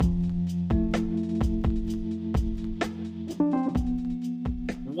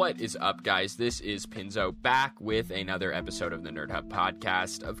What is up, guys? This is Pinzo back with another episode of the Nerd Hub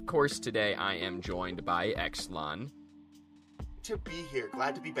podcast. Of course, today I am joined by Exlon. To be here.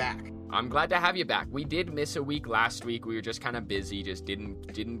 Glad to be back. I'm glad to have you back. We did miss a week last week. We were just kind of busy, just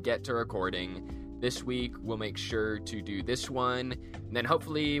didn't get to recording. This week, we'll make sure to do this one. And then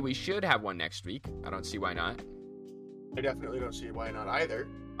hopefully we should have one next week. I don't see why not. I definitely don't see why not either.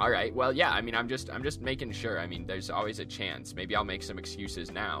 All right. Well, yeah, I mean, I'm just making sure. I mean, there's always a chance. Maybe I'll make some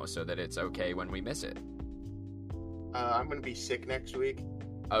excuses now so that it's okay when we miss it. I'm going to be sick next week.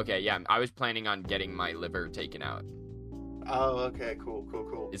 Okay, yeah. I was planning on getting my liver taken out. Oh, okay.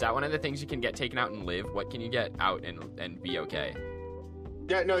 Cool. Is that one of the things you can get taken out and live? What can you get out and be okay?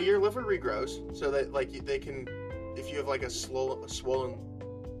 Yeah, no, your liver regrows. So that, like, they can, if you have, like, a swollen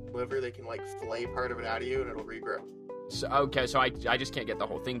liver, they can, like, fillet part of it out of you and it'll regrow. So, okay, so I just can't get the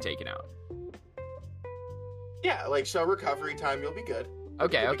whole thing taken out. Yeah, like, so recovery time, you'll be good.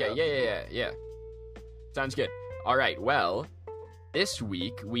 Okay, yeah. Sounds good. All right, well, this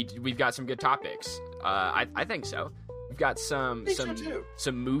week we've got some good topics. I think so. We've got some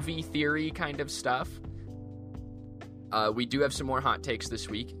movie theory kind of stuff. We do have some more hot takes this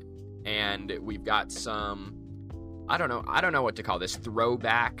week, and we've got some I don't know what to call this,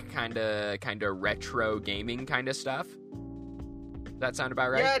 throwback kind of retro gaming kind of stuff. That sound about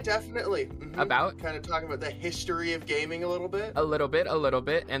right? Yeah, definitely. Mm-hmm. About kind of talking about the history of gaming a little bit. A little bit,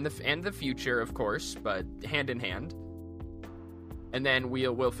 and the future, of course, but hand in hand. And then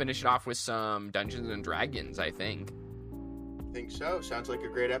we'll finish it off with some Dungeons and Dragons, I think. I think so. Sounds like a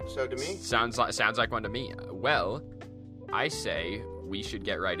great episode to me. Sounds like one to me. Well, I say we should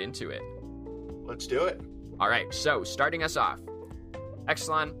get right into it. Let's do it. All right. So, starting us off,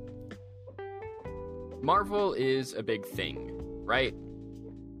 Exlon, Marvel is a big thing, right?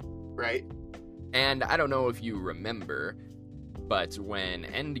 Right. And I don't know if you remember, but when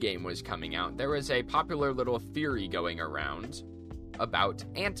Endgame was coming out, there was a popular little theory going around about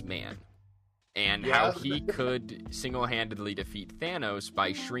Ant-Man and how he could single-handedly defeat Thanos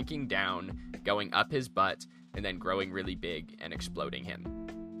by shrinking down, going up his butt, and then growing really big and exploding him.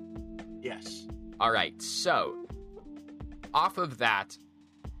 Yes. All right, so off of that,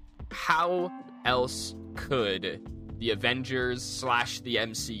 how else could the Avengers / the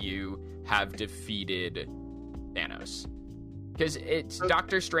MCU have defeated Thanos? Because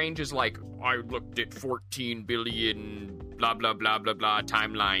Doctor Strange is like, I looked at 14 billion blah, blah, blah, blah, blah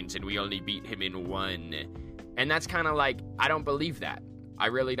timelines, and we only beat him in one. And that's kind of like, I don't believe that. I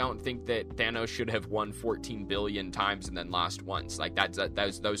really don't think that Thanos should have won 14 billion times and then lost once. Like,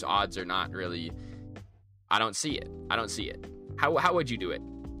 those odds are not really... I don't see it. How would you do it,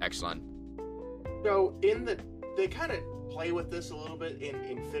 Exlon? So, they kind of play with this a little bit in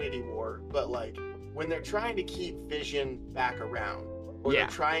Infinity War, but, like, when they're trying to keep Vision back around, or they're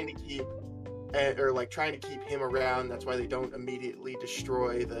trying to keep him around, that's why they don't immediately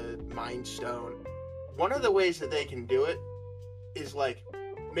destroy the Mind Stone. One of the ways that they can do it is, like,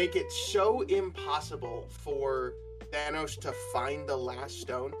 make it so impossible for Thanos to find the last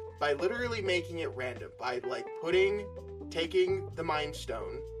stone by literally making it random, by, like, taking the Mind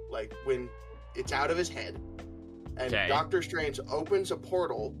Stone, like, when it's out of his head, and Doctor Strange opens a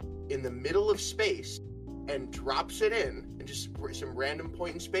portal in the middle of space and drops it in, and just some random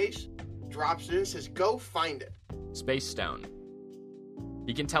point in space, drops it in and says, go find it. Space Stone.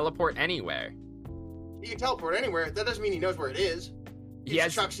 He can teleport anywhere. He can teleport anywhere. That doesn't mean he knows where it is. He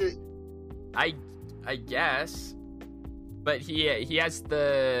just chucks it. I guess. But he has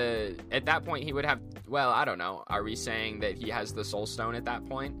the... At that point, he would have... Well, I don't know. Are we saying that he has the Soul Stone at that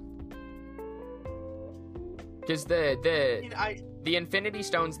point? Because the Infinity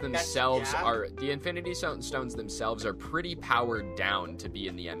Stones themselves are pretty powered down to be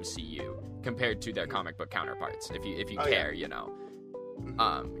in the MCU compared to their comic book counterparts. If you care, you know.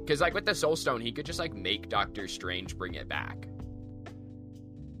 Because, like, with the Soul Stone, he could just, like, make Doctor Strange bring it back.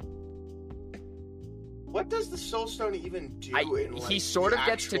 What does the Soul Stone even do? He sort of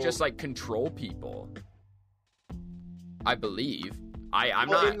gets to just, like, control people. I believe. I'm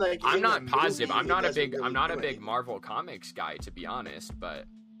not positive. I'm not a big Marvel Comics guy, to be honest, but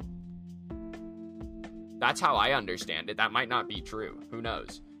that's how I understand it. That might not be true. Who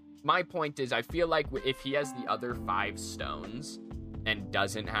knows? My point is, I feel like if he has the other 5 stones and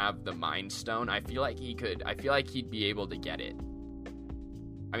doesn't have the Mind Stone, I feel like he'd be able to get it.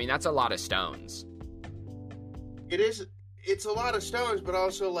 I mean, that's a lot of stones. It's a lot of stones, but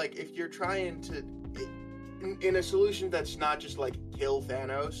also, like, if you're trying to... In a solution that's not just, like, kill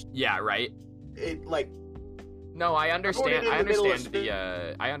Thanos. Yeah, right. It, like... No, I understand. I understand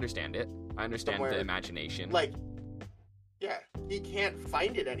it. I understand the imagination. Like, Yeah, he can't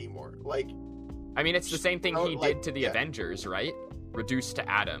find it anymore. Like, I mean, it's the same thing he did to the yeah. Avengers, right? Reduced to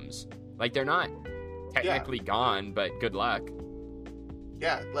atoms. Like, they're not technically gone, but good luck.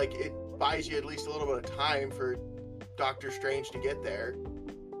 Yeah, like, it buys you at least a little bit of time for Doctor Strange to get there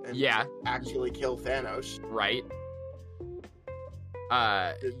and actually kill Thanos. Right.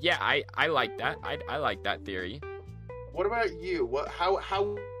 Yeah, I like that. I like that theory. What about you?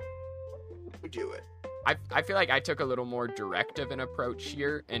 How would you do it? I feel like I took a little more direct of an approach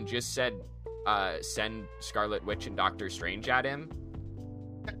here and just said, send Scarlet Witch and Doctor Strange at him.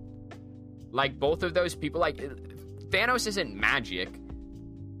 Like, both of those people, like, Thanos isn't magic.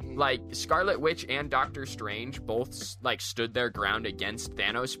 Like, Scarlet Witch and Doctor Strange both, like, stood their ground against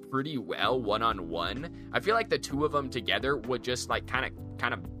Thanos pretty well one-on-one. I feel like the two of them together would just, like, kind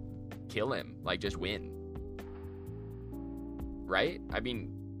of kill him. Like, just win. Right? I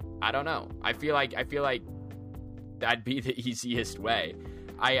mean, I don't know. I feel like that'd be the easiest way.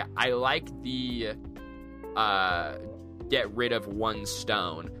 I like the get rid of one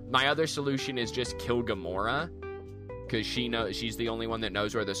stone. My other solution is just kill Gamora, because she's the only one that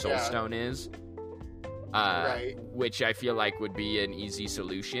knows where the Soul Stone is. Right. Which I feel like would be an easy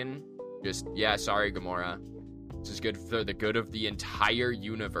solution. Just, sorry, Gamora. This is good for the good of the entire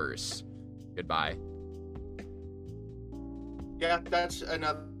universe. Goodbye. Yeah, that's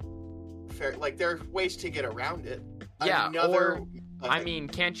another fair. Like, there are ways to get around it. Yeah, I mean,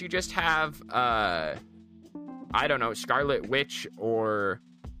 can't you just have, I don't know, Scarlet Witch or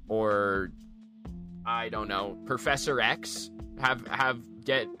I don't know, Professor X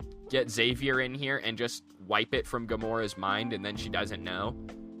get Xavier in here and just wipe it from Gamora's mind, and then she doesn't know.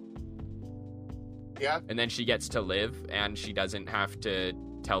 Yeah. And then she gets to live, and she doesn't have to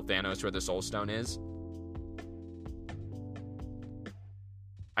tell Thanos where the Soul Stone is.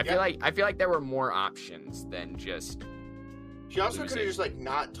 I feel like there were more options than just. She also could have just, like,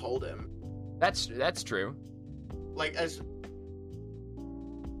 not told him. That's true. Like,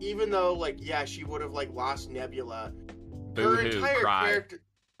 even though, like, yeah, she would have, like, lost Nebula. Boo-hoo, her entire cry. character.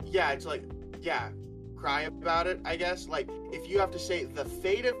 Yeah, it's like, cry about it, I guess. Like, if you have to say the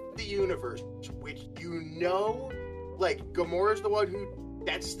fate of the universe, which like, Gamora's the one who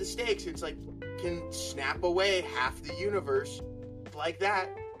sets the stakes. It's like, can snap away half the universe like that,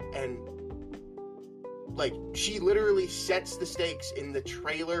 and like, she literally sets the stakes in the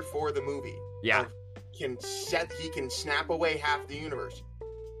trailer for the movie. Yeah. He can snap away half the universe.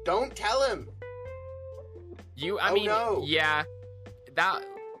 Don't tell him. Yeah. That,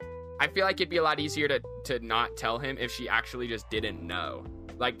 I feel like it'd be a lot easier to not tell him if she actually just didn't know.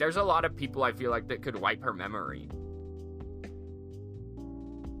 Like, there's a lot of people I feel like that could wipe her memory.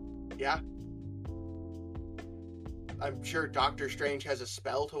 Yeah. I'm sure Doctor Strange has a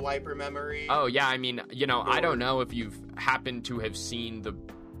spell to wipe her memory. Oh, yeah, I mean, I don't know if you've happened to have seen the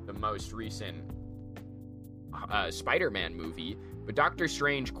most recent Spider-Man movie, but Doctor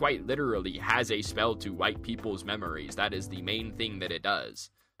Strange quite literally has a spell to wipe people's memories. That is the main thing that it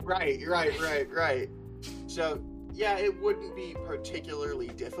does. Right. So, yeah, it wouldn't be particularly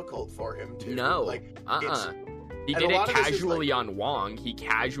difficult for him to. No, like, He did it casually on Wong. He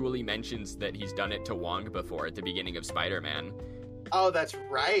casually mentions that he's done it to Wong before at the beginning of Spider-Man. Oh, that's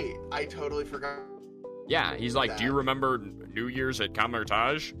right. I totally forgot. Yeah, he's like, do you remember New Year's at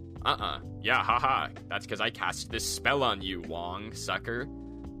Kamertage? Yeah, haha. That's because I cast this spell on you, Wong, sucker.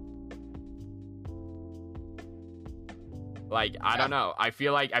 Like, I don't know. I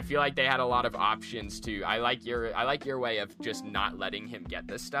feel like they had a lot of options too. I like your way of just not letting him get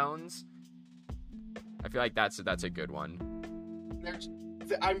the stones. I feel like that's a good one.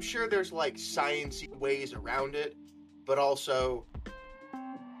 I'm sure there's, like, sciencey ways around it, but also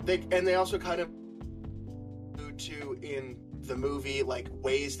they also kind of allude to in the movie, like,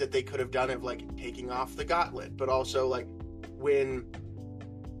 ways that they could have done it, like taking off the gauntlet, but also, like, when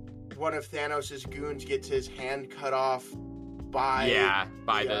one of Thanos' goons gets his hand cut off by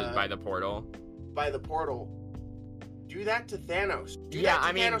the portal. By the portal. Do that to Thanos.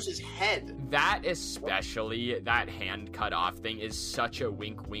 Thanos' head. That especially, that hand cut off thing is such a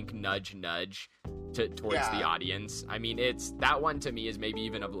wink, wink, nudge, nudge towards the audience. I mean, that one to me is maybe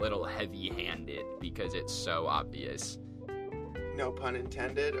even a little heavy-handed because it's so obvious. No pun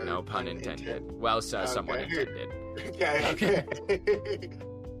intended? Or no pun intended. Well, somewhat intended. Okay.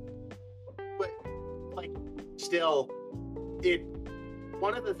 But, like, still,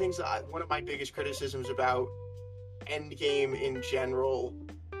 one of the things one of my biggest criticisms about Endgame in general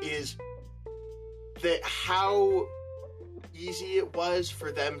is that how easy it was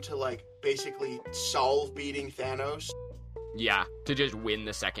for them to, like, basically solve beating Thanos. Yeah, to just win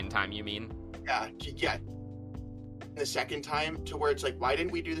the second time, you mean? Yeah. the second time to where it's like, why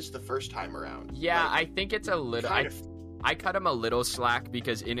didn't we do this the first time around? Yeah, like, I think it's a little... I cut him a little slack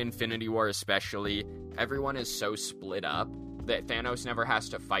because in Infinity War especially, everyone is so split up that Thanos never has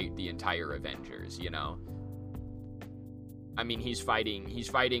to fight the entire Avengers, you know? I mean, he's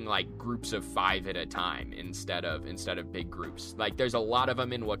fighting like groups of 5 at a time instead of big groups. Like, there's a lot of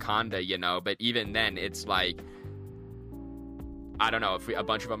them in Wakanda, you know, but even then, it's like, I don't know, if a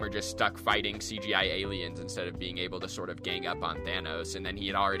bunch of them are just stuck fighting CGI aliens instead of being able to sort of gang up on Thanos, and then he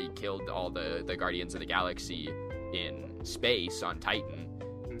had already killed all the Guardians of the Galaxy in space on Titan.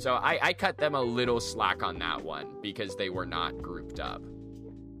 So I cut them a little slack on that one because they were not grouped up.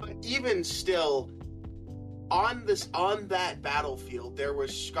 But even still, on that battlefield, there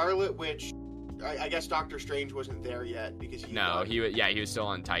was Scarlet Witch. I guess Doctor Strange wasn't there yet because he was still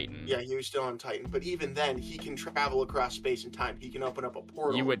on Titan. Yeah, he was still on Titan. But even then, he can travel across space and time. He can open up a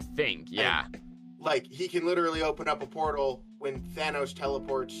portal. You would think, yeah. And, like, he can literally open up a portal when Thanos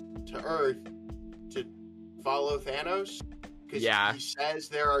teleports to Earth to follow Thanos. Because he says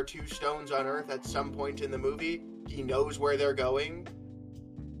there are 2 stones on Earth at some point in the movie. He knows where they're going.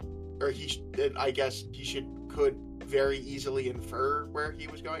 Or I guess he could very easily infer where he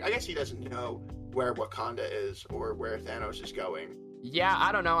was going. I guess he doesn't know where Wakanda is or where Thanos is going. Yeah,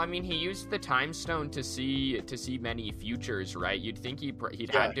 I don't know. I mean, he used the time stone to see many futures, right? You'd think he'd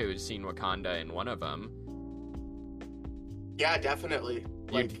had to have seen Wakanda in one of them. Yeah, definitely.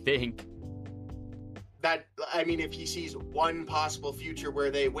 You'd think. That, I mean, if he sees one possible future where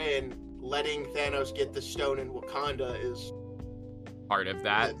they win, letting Thanos get the stone in Wakanda is part of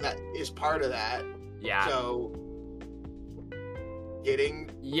that. That is part of that. Yeah. So getting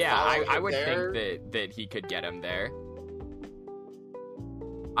I would think that he could get him there.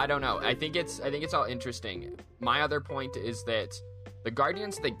 I don't know. I think it's all interesting. My other point is that the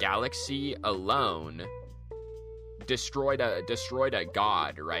Guardians of the Galaxy alone destroyed a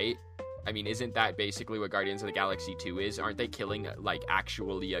god, right? I mean, isn't that basically what Guardians of the Galaxy 2 is? Aren't they killing, like,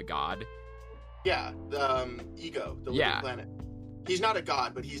 actually a god? Yeah, Ego, the living planet. He's not a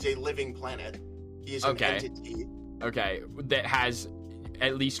god, but he's a living planet. He is an entity. Okay, that has,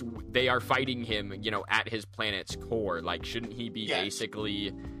 at least, they are fighting him, you know, at his planet's core. Like, shouldn't he be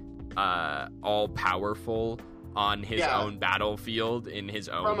basically all-powerful on his own battlefield in his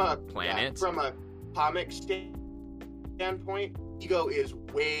own planet? From a comic standpoint, Ego is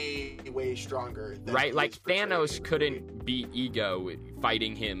way, way stronger than right, like Thanos couldn't beat Ego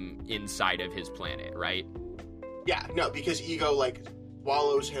fighting him inside of his planet, right? Yeah, no, because Ego, like,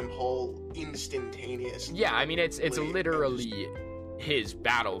 swallows him whole instantaneously. Yeah, I mean, it's literally his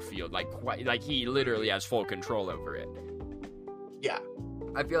battlefield, like he literally has full control over it. Yeah.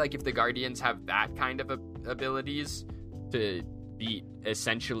 I feel like if the Guardians have that kind of abilities to beat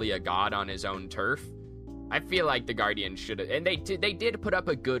essentially a god on his own turf, I feel like the Guardians should have, and they did put up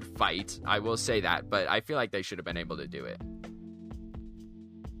a good fight, I will say that, but I feel like they should have been able to do it.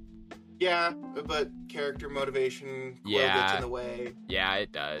 Yeah, but character motivation gets in the way. Yeah,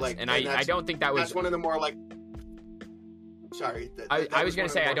 it does. Like, and I don't think that was... That's one of the more, like... Sorry. I was going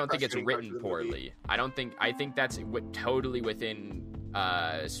to say, I don't think it's written poorly. I think that's totally within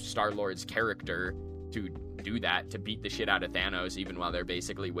Star-Lord's character to do that, to beat the shit out of Thanos even while they're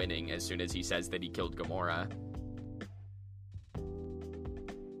basically winning as soon as he says that he killed Gamora.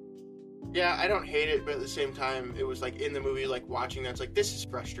 Yeah, I don't hate it, but at the same time, it was like in the movie, like watching that's like, this is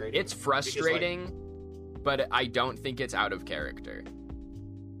frustrating. It's frustrating, because, but I don't think it's out of character.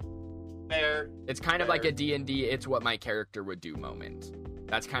 Fair. It's kind of like a D&D, it's what my character would do moment.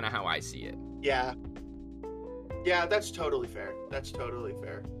 That's kind of how I see it. Yeah. Yeah, that's totally fair.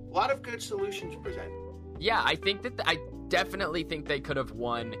 A lot of good solutions presented. Yeah, I think that I definitely think they could have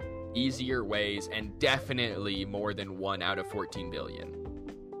won easier ways and definitely more than 1 out of 14 billion.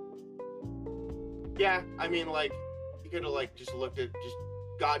 Yeah, I mean, like, you could have, like, just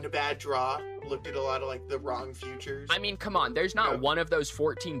gotten a bad draw, looked at a lot of, like, the wrong futures. I mean, come on, there's not one of those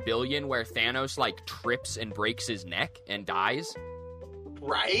 14 billion where Thanos, like, trips and breaks his neck and dies.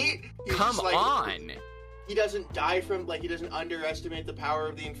 Right? Come on! He doesn't die from, like, he doesn't underestimate the power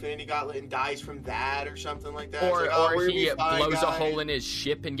of the Infinity Gauntlet and dies from that or something like that. Or, like, or he blows a hole in his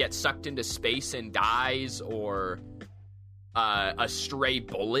ship and gets sucked into space and dies, or a stray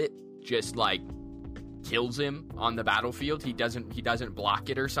bullet just, like, kills him on the battlefield. He doesn't block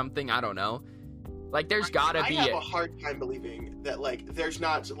it or something. I don't know. Like, there's gotta be... I have a hard time believing that, like, there's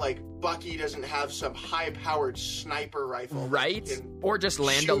not, like, Bucky doesn't have some high-powered sniper rifle. Right? Or just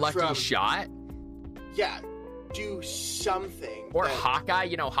land a lucky shot. Yeah. do something. Or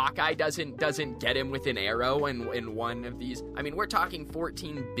Hawkeye, Hawkeye doesn't get him with an arrow in one of these. I mean, we're talking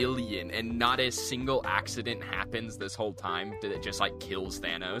 14 billion, and not a single accident happens this whole time that just like kills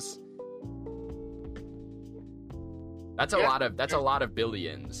Thanos. That's a lot of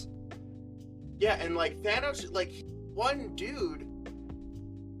billions. Yeah, and like Thanos, like one dude.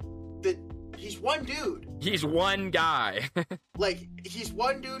 He's one dude. He's one guy. Like, he's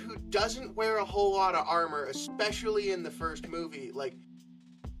one dude who doesn't wear a whole lot of armor, especially in the first movie. Like,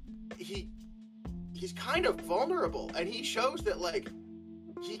 he's kind of vulnerable, and he shows that, like,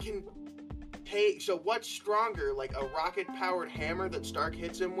 he can take... So what's stronger, like a rocket-powered hammer that Stark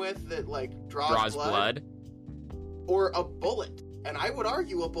hits him with that, like, draws blood? Or a bullet? And I would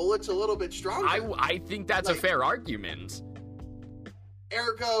argue a bullet's a little bit stronger. I think that's a fair argument.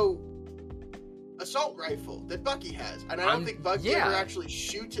 Ergo... assault rifle that Bucky has, and I don't think Bucky ever actually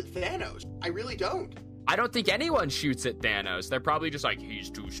shoots at Thanos. I really don't. I don't think anyone shoots at Thanos. They're probably just like,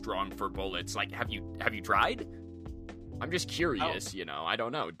 he's too strong for bullets. Like, have you tried? I'm just curious. I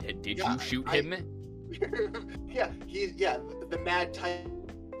don't know. Did you shoot him? The mad type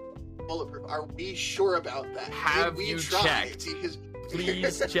bulletproof. Are we sure about that? Have you checked?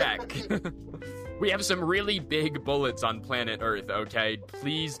 Please check. We have some really big bullets on planet Earth. Okay,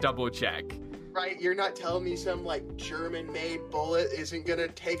 please double check. Right, you're not telling me some, like, German-made bullet isn't gonna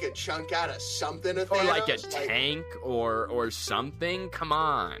take a chunk out of something of Thanos? Or, like, a tank or something? Come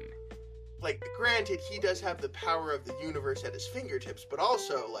on. Like, granted, he does have the power of the universe at his fingertips, but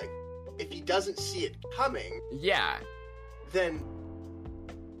also, like, if he doesn't see it coming... Yeah. Then...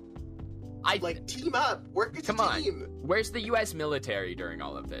 team up! Work as a team! Where's the U.S. military during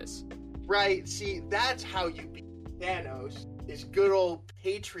all of this? Right, see, that's how you beat Thanos, is good old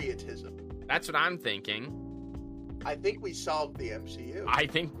patriotism. That's what I'm thinking. I think we solved the MCU. I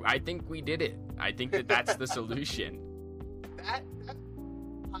think we did it. I think that's the solution.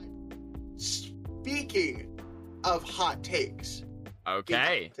 Speaking of hot takes.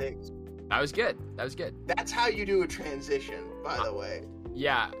 Okay. That was good. That's how you do a transition, by the way.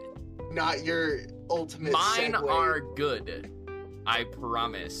 Yeah. Not your ultimate Mine segue. are good. I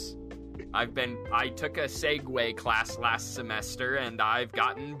promise. I took a segue class last semester, and I've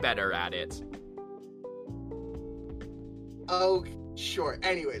gotten better at it. Oh, sure.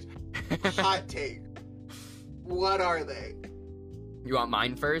 Anyways, hot take. What are they? You want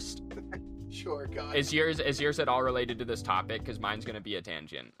mine first? Sure, go ahead. Is yours at all related to this topic? Because mine's going to be a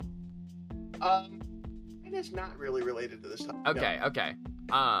tangent. It is not really related to this topic. Okay.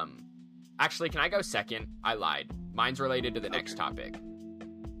 Actually, can I go second? I lied. Mine's related to the next topic.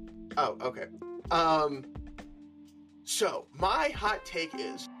 Oh, okay. So, my hot take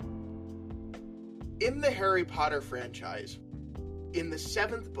is, in the Harry Potter franchise, in the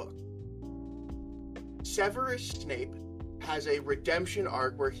 7th book, Severus Snape has a redemption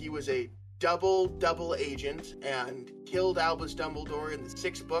arc where he was a double agent and killed Albus Dumbledore in the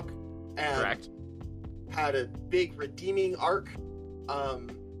 6th book. And correct. Had a big redeeming arc.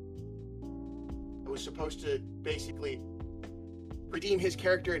 It was supposed to basically redeem his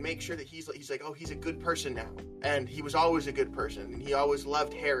character and make sure that he's like, oh, he's a good person now. And he was always a good person. And he always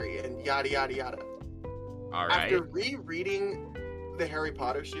loved Harry and yada, yada, yada. All right. After rereading the Harry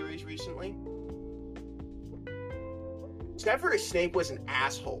Potter series recently, Severus Snape was an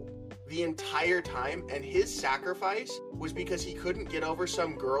asshole the entire time, and his sacrifice was because he couldn't get over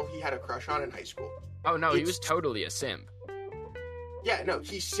some girl he had a crush on in high school. Oh, no, he was totally a simp. Yeah, no,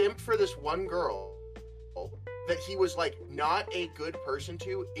 he simped for this one girl that he was, like, not a good person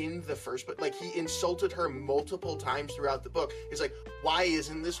to in the first book. Like, he insulted her multiple times throughout the book. He's like, why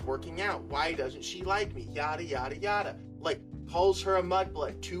isn't this working out? Why doesn't she like me? Yada, yada, yada. Like, calls her a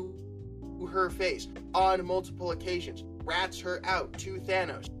mudblood to her face on multiple occasions. Rats her out to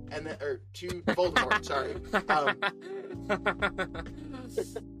Thanos. And then, or to Voldemort, sorry.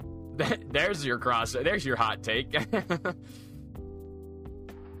 There's your hot take.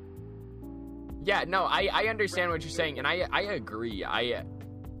 Yeah, no, I understand what you're saying, and I agree. It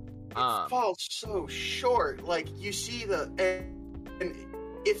falls so short. Like, you see and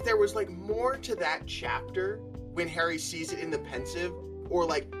if there was, like, more to that chapter when Harry sees it in the pensive, or,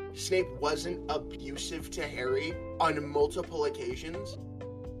 like, Snape wasn't abusive to Harry on multiple occasions,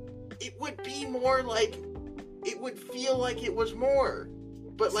 it would be more like, it would feel like it was more.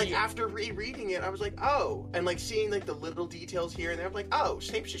 But, like, after rereading it, I was like, oh. And, like, seeing, like, the little details here and there, I'm like, oh,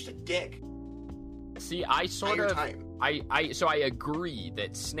 Snape's just a dick. See, I agree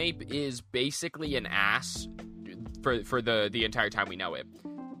that Snape is basically an ass for the entire time we know him.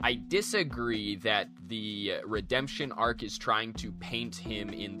 I disagree that the redemption arc is trying to paint him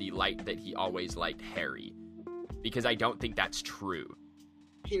in the light that he always liked Harry. because I don't think that's true.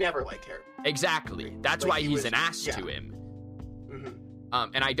 He never liked Harry. Exactly. That's Like, why he's an ass to him.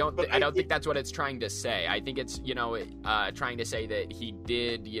 And I don't think that's what it's trying to say. I think it's, trying to say that he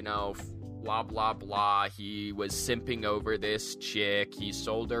did, blah, blah, blah. He was simping over this chick. He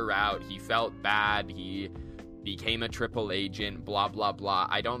sold her out. He felt bad. He became a triple agent, blah, blah, blah.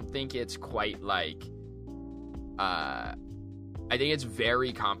 I don't think it's quite like... I think it's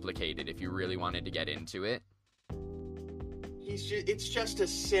very complicated if you really wanted to get into it. It's just a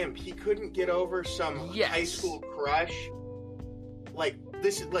simp. He couldn't get over some high school crush.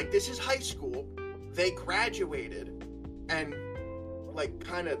 This is high school. They graduated and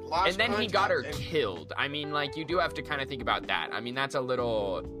kind of lost. And then he got her killed. I mean, you do have to kind of think about that. I mean, that's a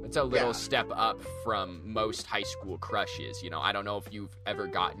little step up from most high school crushes. I don't know if you've ever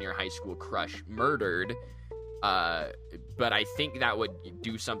gotten your high school crush murdered, but I think that would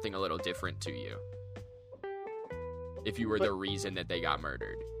do something a little different to you if you were the reason that they got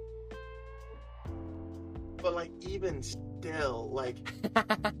murdered. But even still,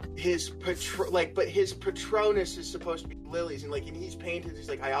 his Patronus is supposed to be lilies, and he's painted as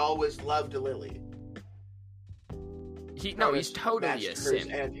I always loved a lily. He's totally a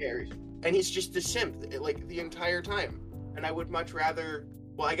simp. And Harry's, and he's just a simp the entire time. And I would much rather.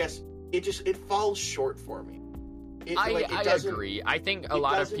 Well, I guess it falls short for me. I agree. I think a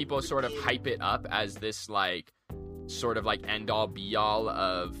lot of people sort of hype it up as this sort of end all be all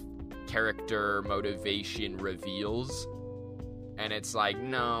of character motivation reveals, and it's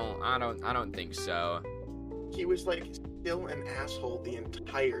no, I don't think so. He was still an asshole the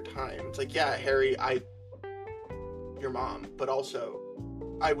entire time. It's yeah, Harry, your mom, but also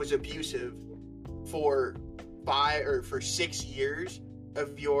I was abusive for 6 years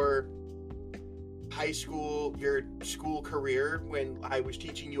of your school career. When I was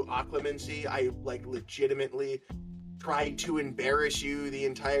teaching you occlumency, I legitimately tried to embarrass you the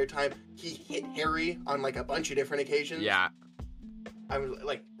entire time. He hit Harry on a bunch of different occasions. Yeah. I was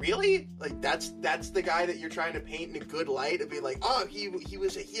really? That's the guy that you're trying to paint in a good light and be oh, he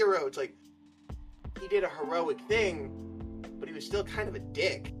was a hero. It's he did a heroic thing, but he was still kind of a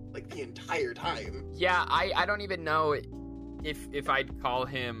dick the entire time. Yeah, I don't even know if I'd call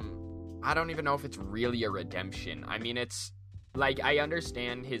him... I don't even know if it's really a redemption. I mean, it's I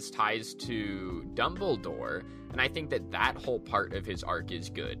understand his ties to Dumbledore, and I think that whole part of his arc is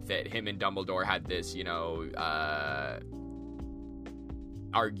good. That him and Dumbledore had this,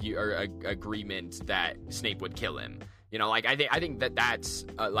 agreement that Snape would kill him. I think that's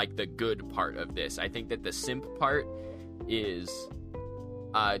the good part of this. I think that the simp part is,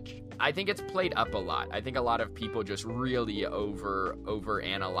 I think it's played up a lot. I think a lot of people just really over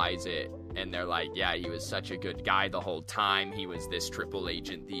analyze it. And they're yeah, he was such a good guy the whole time. He was this triple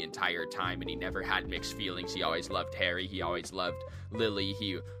agent the entire time, and he never had mixed feelings. He always loved Harry. He always loved Lily.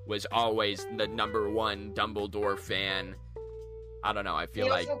 He was always the #1 Dumbledore fan. I don't know. I feel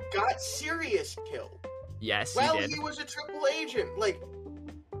he also got Sirius killed. Yes, well, he did. He was a triple agent.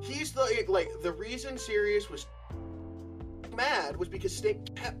 He's the reason Sirius was mad was because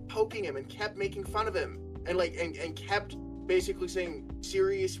Snape kept poking him and kept making fun of him, and and kept basically saying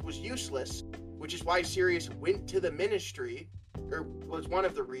Sirius was useless, which is why Sirius went to the Ministry, or was one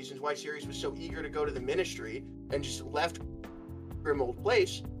of the reasons why Sirius was so eager to go to the Ministry and just left Grimmauld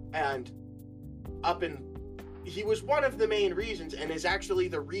Place and he was one of the main reasons, and is actually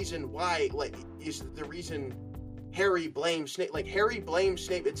the reason why is the reason Harry blames Snape. Harry blames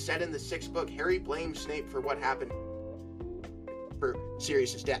Snape. It's said in the 6th book, Harry blames Snape for what happened for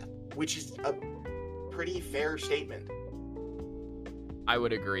Sirius's death, which is a pretty fair statement. I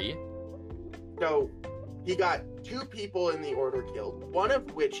would agree. So, he got 2 people in the Order killed, one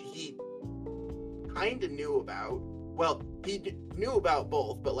of which he kind of knew about. Well, he knew about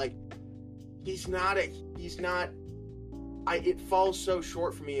both, but it falls so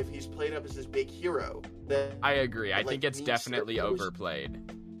short for me if he's played up as this big hero. That I agree. I think it's definitely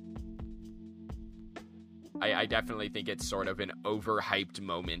overplayed. I definitely think it's sort of an overhyped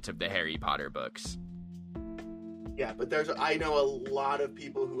moment of the Harry Potter books. Yeah, but I know a lot of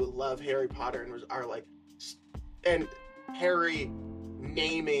people who love Harry Potter and and Harry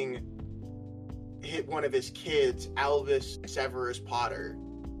naming one of his kids Albus Severus Potter.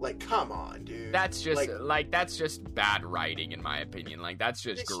 Come on, dude. That's just that's just bad writing, in my opinion. That's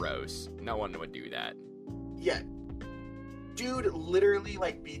just gross. No one would do that. Yeah, dude, literally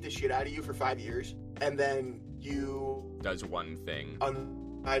beat the shit out of you for 5 years, and then you does one thing.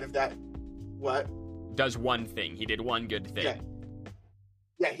 On the side of that, what? Does one thing. He did one good thing.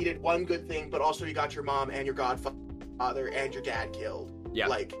 Yeah, he did one good thing, but also you got your mom and your godfather and your dad killed. Yeah.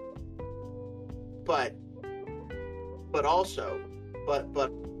 But but also, but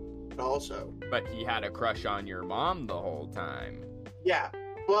also, But he had a crush on your mom the whole time. yeah,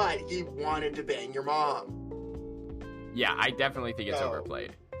 but he wanted to bang your mom. Yeah, I definitely think it's So-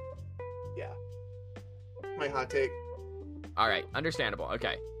 overplayed. Yeah. My hot take. All right, understandable.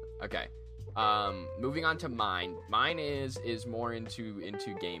 Okay. Moving on to mine. Mine is more into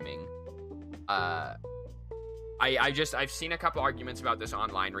gaming. I've seen a couple arguments about this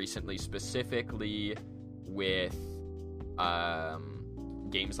online recently, specifically with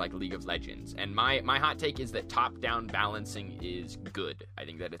games like League of Legends. And my hot take is that top-down balancing is good. I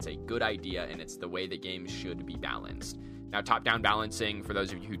think that it's a good idea, and it's the way that games should be balanced. Now, top-down balancing, for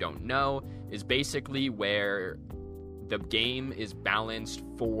those of you who don't know, is basically where the game is balanced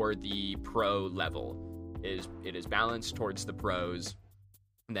for the pro level. It is balanced towards the pros,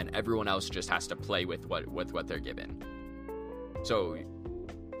 and then everyone else just has to play with what they're given. So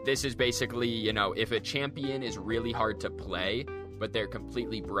this is basically, you know, if a champion is really hard to play, but they're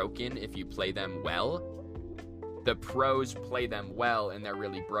completely broken if you play them well, the pros play them well and they're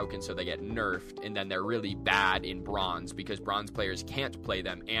really broken, so they get nerfed, and then they're really bad in bronze because bronze players can't play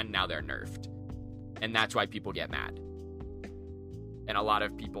them, and now they're nerfed. And that's why people get mad. And a lot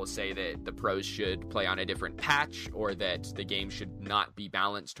of people say that the pros should play on a different patch, or that the game should not be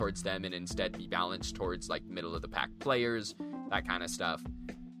balanced towards them and instead be balanced towards like middle of the pack players, that kind of stuff.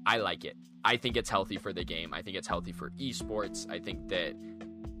 I like it. I think it's healthy for the game. I think it's healthy for esports. I think that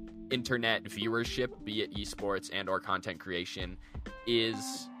internet viewership, be it esports and or content creation,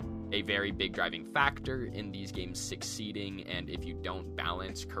 is a very big driving factor in these games succeeding. And if you don't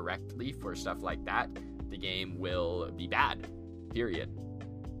balance correctly for stuff like that, the game will be bad. Period.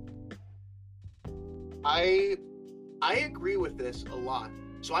 I agree with this a lot.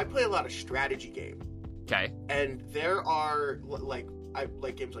 So I play a lot of strategy games. Okay. And there are I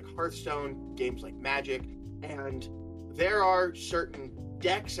like games like Hearthstone, games like Magic, and there are certain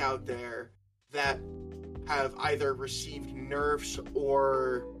decks out there that have either received nerfs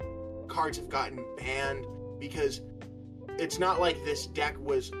or cards have gotten banned because it's not like this deck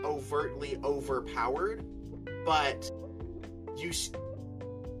was overtly overpowered, but you see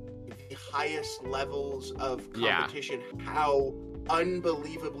the highest levels of competition, how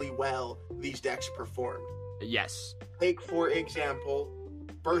unbelievably well these decks performed. Yes. Take, for example,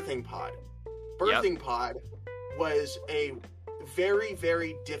 Birthing Pod. Birthing Pod was a very,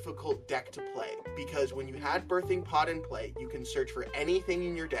 very difficult deck to play because when you had Birthing Pod in play, you can search for anything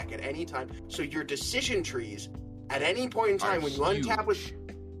in your deck at any time. So your decision trees at any point in time when you untap was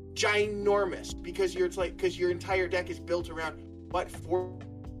ginormous because your entire deck is built around what form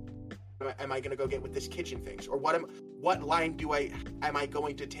am I going to go get with this kitchen things, or what line am I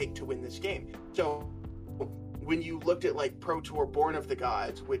going to take to win this game? So when you looked at like Pro Tour Born of the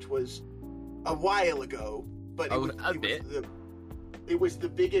Gods, which was a while ago, but it was the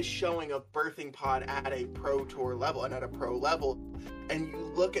biggest showing of Birthing Pod at a Pro Tour level and at a pro level, and you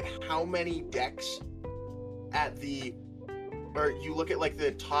look at how many decks you look at like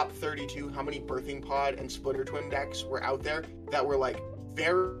the top 32, how many Birthing Pod and Splitter Twin decks were out there that were like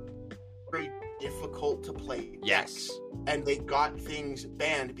very, very difficult to play decks. And they got things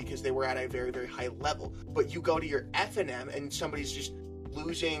banned because they were at a very, very high level. But you go to your FNM and somebody's just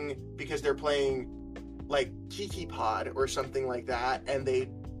losing because they're playing like Kiki Pod or something like that, and they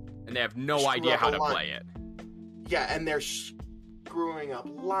have no idea how to play it. Yeah, and they're screwing up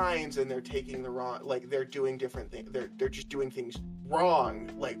lines, and they're taking the wrong, like they're doing different things. They're just doing things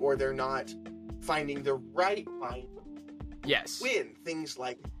wrong, like, or they're not finding the right line. Yes. Win things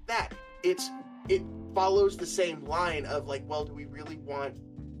like that. It follows the same line of like, well, do we really want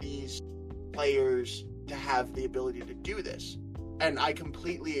these players to have the ability to do this? And I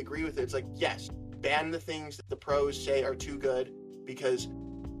completely agree with it. It's like, yes, ban the things that the pros say are too good because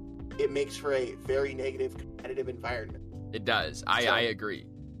it makes for a very negative competitive environment. It does. I agree.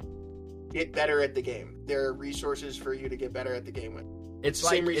 Get better at the game. There are resources for you to get better at the game with. It's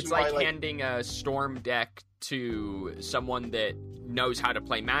like handing a Storm deck to someone that knows how to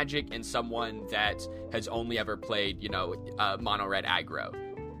play Magic and someone that has only ever played, mono red aggro.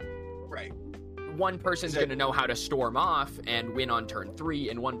 Right. One person's going to know how to storm off and win on turn 3,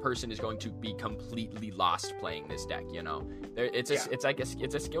 and one person is going to be completely lost playing this deck. It's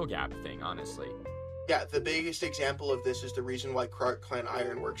a skill gap thing, honestly. Yeah, the biggest example of this is the reason why Clan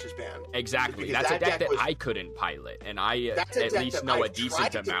Ironworks is banned. Exactly. That's a deck that I couldn't pilot, and I at least know a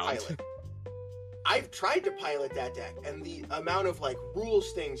decent amount. I've tried to pilot that deck, and the amount of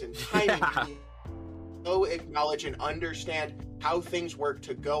rules things and timing so acknowledge and understand how things work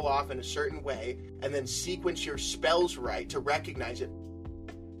to go off in a certain way, and then sequence your spells right to recognize it.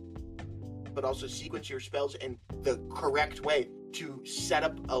 but also sequence your spells in the correct way to set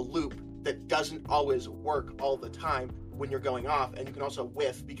up a loop that doesn't always work all the time when you're going off. And you can also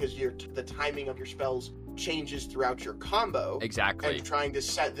whiff because the timing of your spells changes throughout your combo. Exactly. And trying to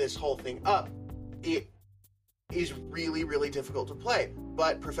set this whole thing up, it is really, really difficult to play.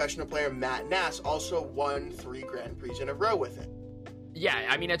 But professional player Matt Nass also won 3 Grand Prix in a row with it. Yeah,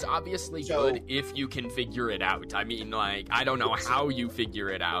 I mean, it's obviously good if you can figure it out. I mean, like, I don't know how you figure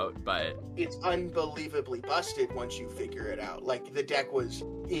it out, but... It's unbelievably busted once you figure it out. Like, the deck was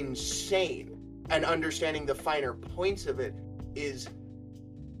insane. And understanding the finer points of it is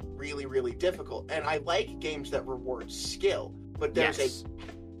really, really difficult. And I like games that reward skill, but there's a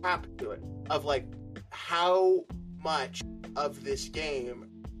cap to it of, like, how much of this game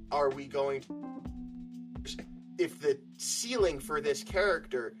are we going to... If the ceiling for this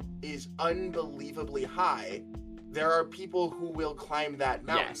character is unbelievably high, there are people who will climb that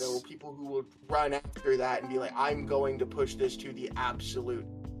mountain. Yes. There will people who will run after that and be like, I'm going to push this to the absolute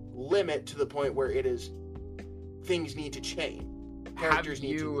limit, to the point where things need to change. Characters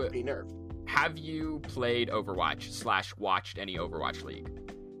need to be nerfed. Have you played Overwatch / watched any Overwatch League?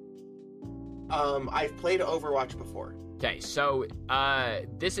 I've played Overwatch before. Okay, so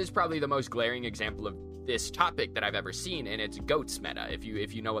this is probably the most glaring example of this topic that I've ever seen, and it's GOATS meta, if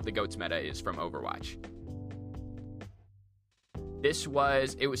you know what the GOATS meta is from Overwatch.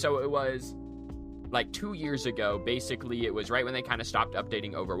 It was like 2 years ago. Basically, it was right when they kind of stopped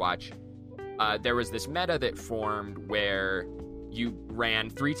updating Overwatch. There was this meta that formed where you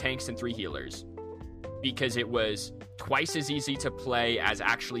ran 3 tanks and 3 healers, because it was twice as easy to play as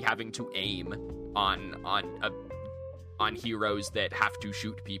actually having to aim on heroes that have to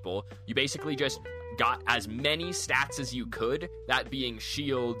shoot people. You basically just got as many stats as you could, that being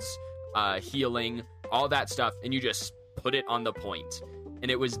shields, healing, all that stuff, and you just put it on the point. And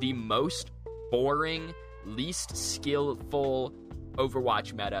it was the most boring, least skillful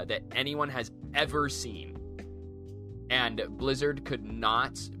Overwatch meta that anyone has ever seen. And Blizzard could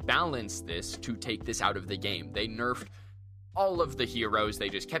not balance this to take this out of the game. They nerfed all of the heroes. They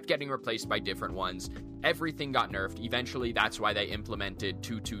just kept getting replaced by different ones. Everything got nerfed. Eventually, that's why they implemented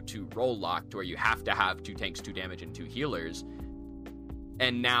 2-2-2 role locked, where you have to have 2 tanks, 2 damage, and 2 healers.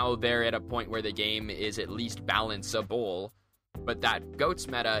 And now they're at a point where the game is at least balanceable. But that GOATS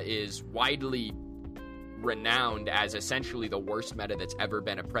meta is widely renowned as essentially the worst meta that's ever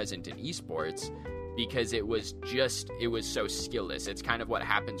been present in esports, because it was so skillless. It's kind of what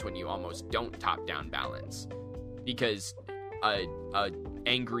happens when you almost don't top-down balance. Because a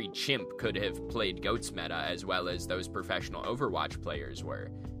angry chimp could have played GOATS meta as well as those professional Overwatch players were.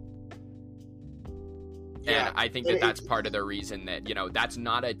 Yeah, and I think that's part of the reason that, that's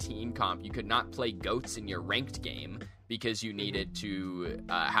not a team comp. You could not play GOATS in your ranked game because you needed to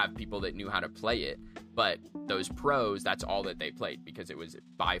have people that knew how to play it. But those pros, that's all that they played, because it was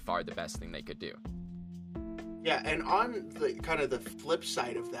by far the best thing they could do. Yeah, and on the kind of the flip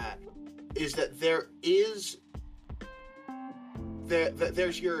side of that is that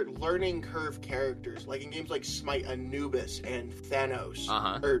there's your learning curve characters, like in games like Smite, Anubis and Thanos.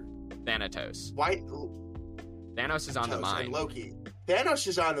 Or Thanatos. Why? Thanos is on the mind. And Loki. Thanos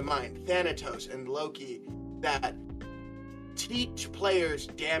is on the mind. Thanatos and Loki, that teach players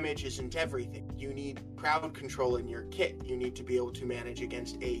damage isn't everything. You need crowd control in your kit. You need to be able to manage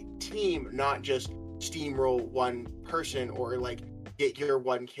against a team, not just steamroll one person or like get your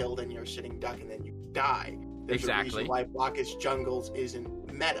one killed and you're sitting duck and then you die. There's a reason why Blockish Jungles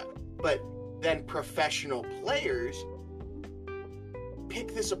isn't meta. But then professional players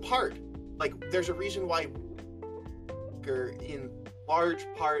pick this apart. Like, there's a reason why in large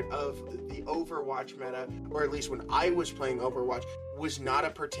part of the Overwatch meta, or at least when I was playing Overwatch, was not a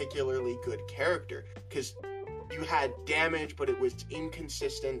particularly good character, because you had damage, but it was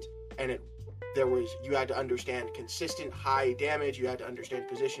inconsistent, and you had to understand consistent high damage, you had to understand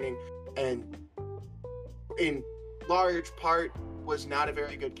positioning, and in large part was not a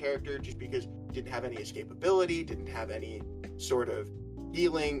very good character just because didn't have any escapability, didn't have any sort of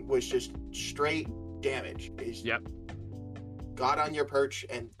healing, was just straight damage. Yep. Got on your perch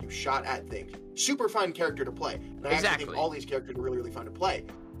and you shot at things. Super fun character to play. And I actually think all these characters are really, really fun to play.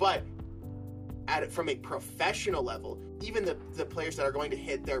 But from a professional level, even the players that are going to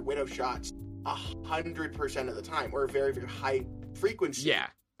hit their widow shots 100% of the time, or a very, very high frequency. Yeah.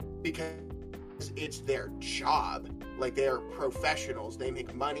 Because it's their job. Like, they are professionals. They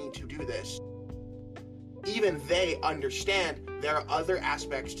make money to do this. Even they understand there are other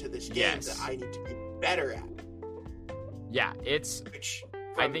aspects to this game that I need to be better at. Yeah, I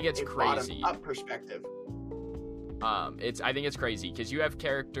think it's crazy. Bottom-up perspective. I think it's crazy because you have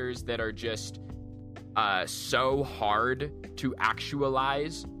characters that are just so hard to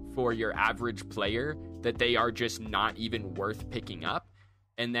actualize for your average player that they are just not even worth picking up.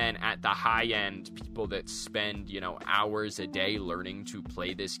 And then at the high end, people that spend, hours a day learning to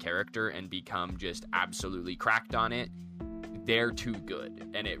play this character and become just absolutely cracked on it, they're too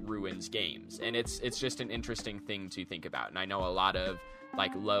good, and it ruins games. And it's just an interesting thing to think about. And I know a lot of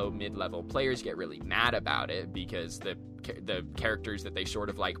low mid-level players get really mad about it because the characters that they sort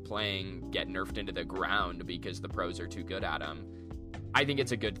of like playing get nerfed into the ground because the pros are too good at them. I think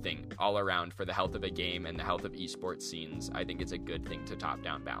it's a good thing all around for the health of a game and the health of esports scenes. I think it's a good thing to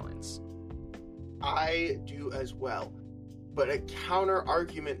top-down balance. I do as well. But a counter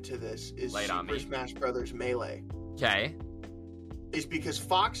argument to this is Super Smash Bros. Melee. Okay. Is because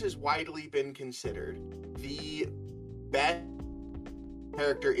Fox has widely been considered the best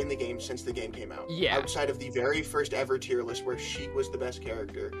character in the game since the game came out. Yeah. Outside of the very first ever tier list where Sheik was the best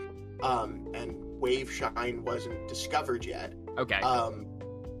character, and Wave Shine wasn't discovered yet. Okay.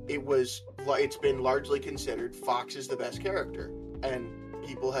 It's been largely considered Fox is the best character, and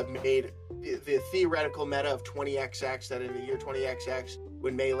people have made the theoretical meta of 20XX that in the year 20XX,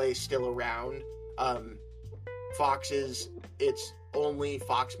 when Melee's still around, it's only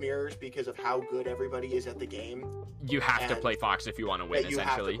Fox mirrors because of how good everybody is at the game. You have to play Fox if you want to win, you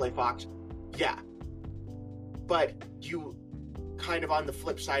essentially. You have to play Fox. Yeah. But you kind of on the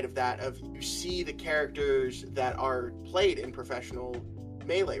flip side of that, you see the characters that are played in professional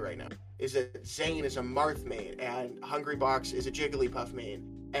Melee right now. Is that Zane is a Marth main, and Hungrybox is a Jigglypuff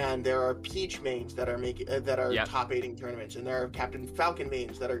main, and there are Peach mains that are top 8ing tournaments, and there are Captain Falcon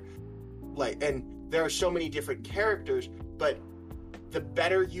mains that are and there are so many different characters, but the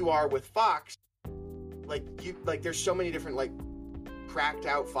better you are with Fox, there's so many different cracked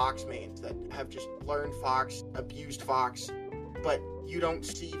out Fox mains that have just learned Fox, abused Fox, but you don't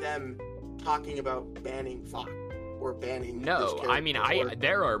see them talking about banning Fox or banning. No, I mean,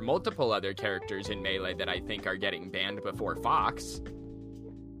 there are multiple other characters in Melee that I think are getting banned before Fox.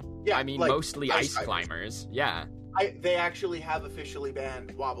 Yeah, I mean, mostly Ice Climbers. Yeah. They actually have officially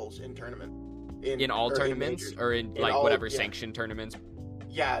banned Wobbles in tournament. In all tournaments? Or in whatever sanctioned tournaments?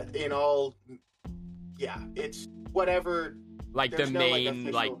 Yeah, in all... Yeah, it's whatever... the main,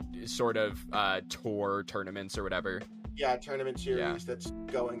 official... sort of tour tournaments or whatever. Yeah, tournament series that's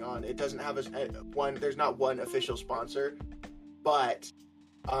going on. It doesn't have there's not one official sponsor, but...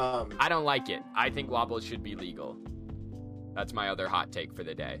 I don't like it. I think Wobbles should be legal. That's my other hot take for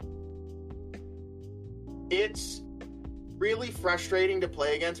the day. It's really frustrating to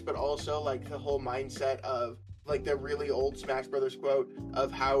play against, but also the whole mindset of the really old Smash Brothers quote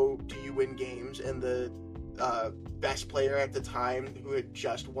of how do you win games, and the best player at the time who had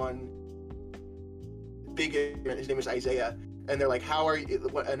just won big, his name was Isaiah, and they're like, how are you,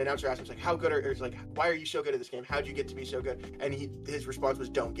 an announcer asked him, how good or why are you so good at this game, how'd you get to be so good, and his response was,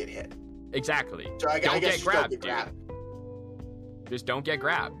 don't get hit. Exactly. So I guess get grabbed, don't get grabbed. Just don't get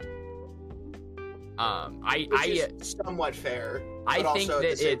grabbed. Which is somewhat fair. I think also,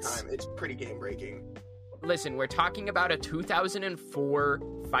 that at the same time, it's pretty game breaking. Listen, we're talking about a 2004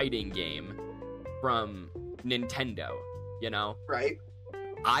 fighting game from Nintendo, Right.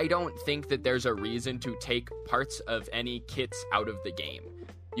 I don't think that there's a reason to take parts of any kits out of the game.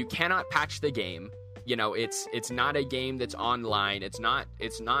 You cannot patch the game. It's not a game that's online. It's not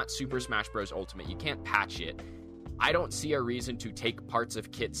Super Smash Bros. Ultimate. You can't patch it. I don't see a reason to take parts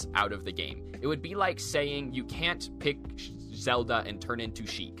of kits out of the game. It would be like saying you can't pick Zelda and turn into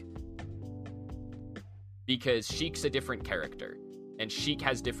Sheik. Because Sheik's a different character, and Sheik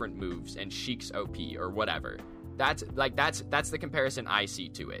has different moves, and Sheik's OP or whatever. That's the comparison I see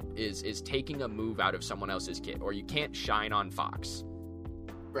to it, is taking a move out of someone else's kit, or you can't shine on Fox.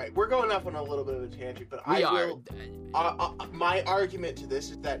 Right, we're going off on a little bit of a tangent, but my argument to this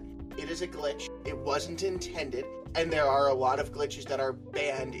is that it is a glitch. It wasn't intended, and there are a lot of glitches that are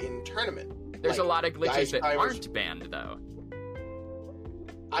banned in tournament. There's a lot of glitches that aren't banned, though.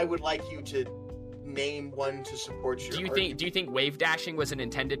 I would like you to name one to support your argument. Do you think wave dashing was an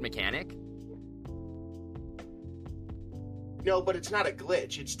intended mechanic? No, but it's not a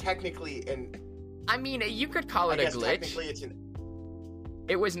glitch. It's technically I mean, you could call it a glitch. Technically,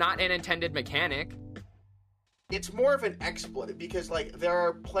 it was not an intended mechanic. It's more of an exploit because, there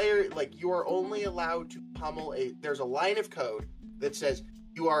are players, you are only allowed to pummel there's a line of code that says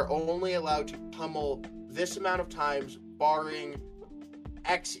you are only allowed to pummel this amount of times, barring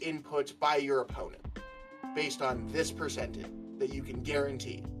X inputs by your opponent, based on this percentage that you can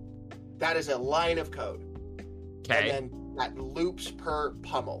guarantee. That is a line of code. Okay. And then that loops per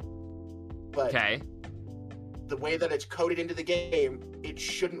pummel. But the way that it's coded into the game, it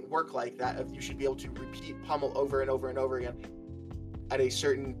shouldn't work like that. You should be able to repeat pummel over and over and over again at a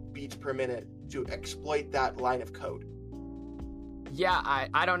certain beats per minute to exploit that line of code. Yeah,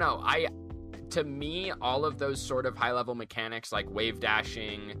 I don't know. To me, all of those sort of high-level mechanics like wave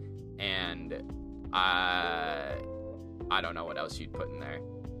dashing and I don't know what else you'd put in there.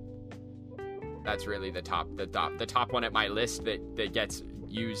 That's really the top one at my list that gets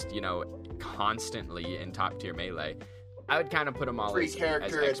used, constantly in top tier Melee. I would kind of put them all Every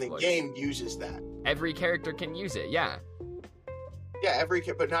character in the game uses that. Every character can use it, yeah. Yeah,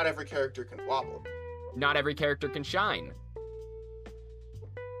 but not every character can wobble. Not every character can shine.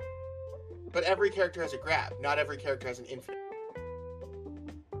 But every character has a grab. Not every character has an infinite.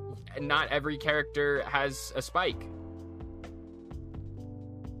 And not every character has a spike.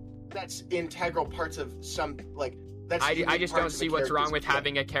 That's integral parts of some, that's I just don't see what's wrong with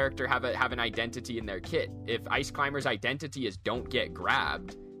having a character have an identity in their kit. If Ice Climber's identity is don't get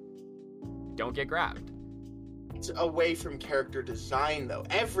grabbed. It's away from character design, though.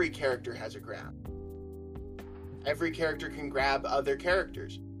 Every character has a grab. Every character can grab other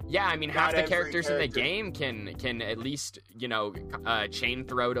characters. Yeah, I mean, half the characters in the game can at least, chain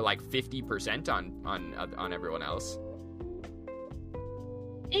throw to 50% on everyone else.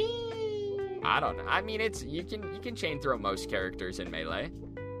 I don't know. I mean, you can chain throw most characters in Melee.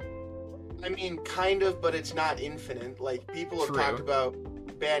 I mean, kind of, but it's not infinite. People have talked about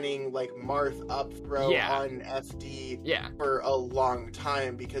banning Marth up throw on FD for a long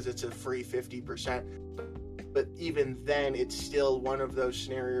time because it's a free 50%. But even then, it's still one of those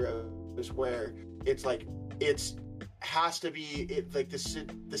scenarios where it's has to be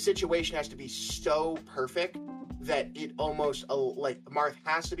the situation has to be so perfect that it almost Marth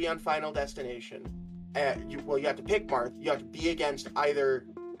has to be on Final Destination. You have to pick Marth. You have to be against either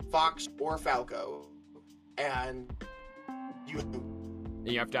Fox or Falco, and you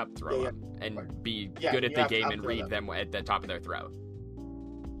have to up throw them and be good at the game and read them at the top of their throw.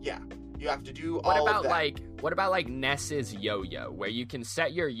 Yeah. You have to do all of that. What about Ness's yo-yo, where you can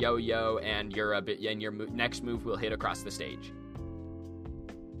set your yo-yo and your next move will hit across the stage?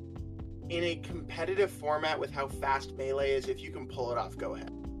 In a competitive format with how fast Melee is, if you can pull it off, go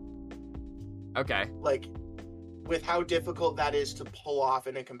ahead. Okay. With how difficult that is to pull off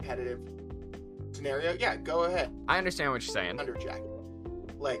in a competitive scenario, yeah, go ahead. I understand what you're saying. Underjack.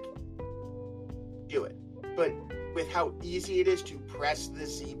 Do it. But with how easy it is to press the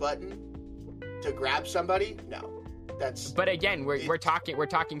Z button to grab somebody, no. But again, we're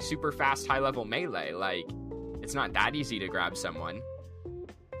talking super fast high level Melee. It's not that easy to grab someone.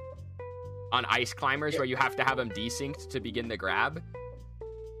 On Ice Climbers, where you have to have them desynced to begin the grab.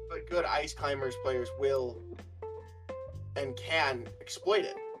 But good Ice Climbers players will and can exploit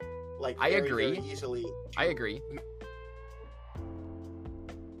it. I agree. Very easily. I agree.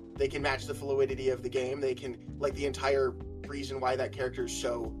 They can match the fluidity of the game. They can, the entire reason why that character is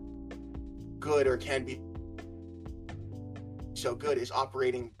so good or can be so good is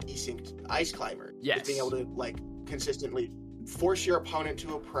operating desynced Ice Climber. Yes. It's being able to, consistently force your opponent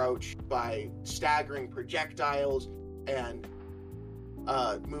to approach by staggering projectiles and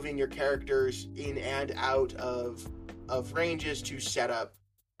moving your characters in and out of ranges to set up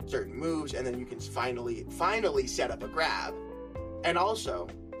certain moves, and then you can finally set up a grab. And also,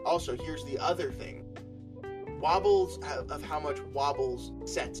 here's the other thing. Wobbles, of how much Wobbles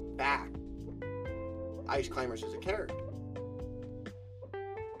sets back Ice Climbers as a character.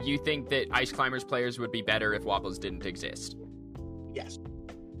 You think that Ice Climbers players would be better if Wobbles didn't exist? Yes.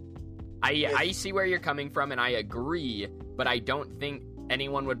 I see where you're coming from, and I agree, but I don't think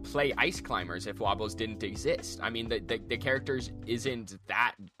anyone would play Ice Climbers if Wobbles didn't exist. I mean, the characters isn't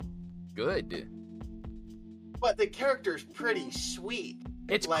that good. But the character's pretty sweet.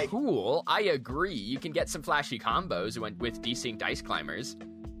 It's cool. I agree. You can get some flashy combos with desynced Ice Climbers.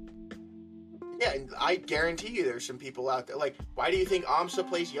 Yeah, and I guarantee you there's some people out there. Why do you think Amsa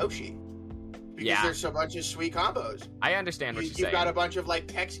plays Yoshi? Because there's a bunch of sweet combos. I understand what you're saying. You've got a bunch of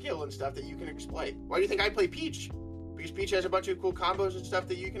tech skill and stuff that you can exploit. Why do you think I play Peach? Because Peach has a bunch of cool combos and stuff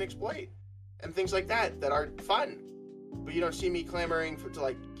that you can exploit. And things like that are fun. But you don't see me clamoring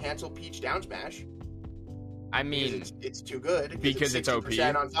to cancel Peach down smash. I mean, it's too good because it's OP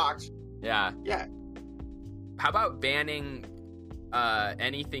on Fox. Yeah. Yeah. How about banning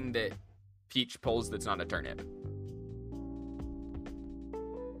anything that Peach pulls that's not a turnip?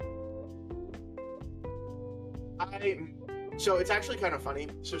 So it's actually kind of funny.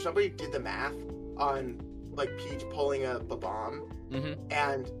 So somebody did the math on Peach pulling a bomb,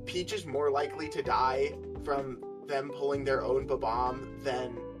 and Peach is more likely to die from them pulling their own bomb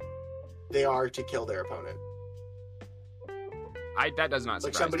than they are to kill their opponent. That does not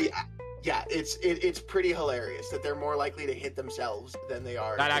surprise somebody. me. Yeah, it's pretty hilarious that they're more likely to hit themselves than they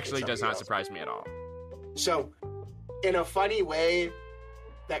are. That actually does not surprise me at all. So, in a funny way,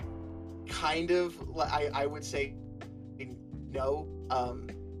 that kind of I would say no,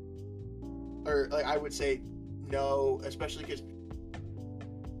 or like I would say no, especially because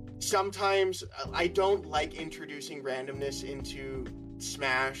sometimes I don't like introducing randomness into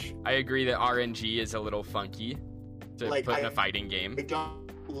Smash. I agree that RNG is a little funky to put in a fighting game. I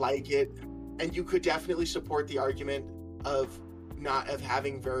don't like it, and you could definitely support the argument of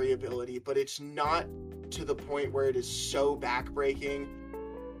having variability, but it's not to the point where it is so backbreaking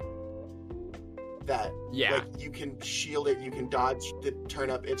that like you can shield it, you can dodge the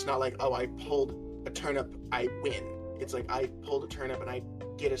turnip. It's not like, oh, I pulled a turnip, I win. It's like I pulled a turnip and I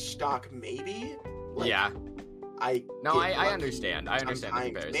get a stock maybe. Like, I understand. I understand the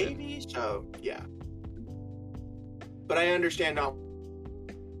comparison. Maybe so, yeah. But I understand not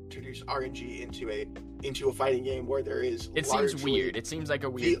introduce RNG into a fighting game where there is. It seems weird. It seems like a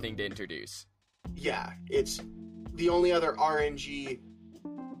weird thing to introduce. Yeah, it's the only other RNG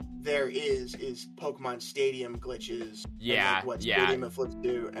there is Pokemon Stadium glitches. Yeah, and, like, what Stadium it flips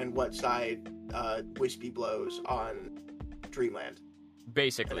do and what side Wispy blows on Dreamland.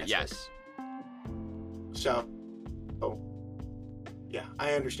 Basically, yes. So, yeah,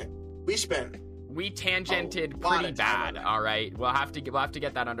 I understand. We tangented pretty bad. All right, we'll have to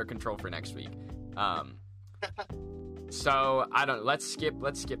get that under control for next week. So let's skip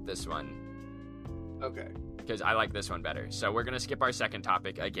this one. Okay. Because I like this one better. So we're gonna skip our second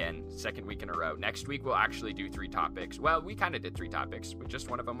topic again, second week in a row. Next week we'll actually do 3 topics. Well, we kind of did 3 topics, but just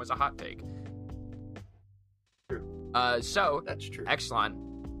one of them was a hot take. True. So that's true. Exelon.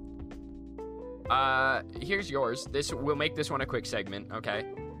 Here's yours. We'll make this one a quick segment, okay?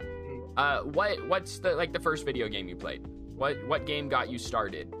 What's the first video game you played? What game got you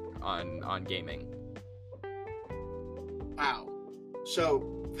started on gaming? Wow.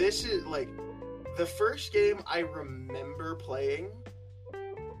 So this is like the first game I remember playing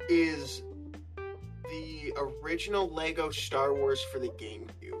is the original Lego Star Wars for the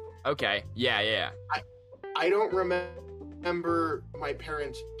GameCube. Okay. Yeah. I don't remember my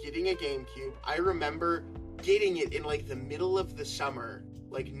parents getting a GameCube. I remember getting it in like the middle of the summer,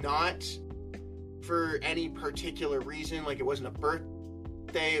 like not for any particular reason, like it wasn't a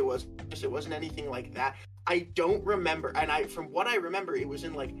birthday, it wasn't anything like that. I don't remember, and from what I remember, it was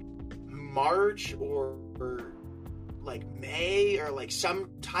in like March or like May or like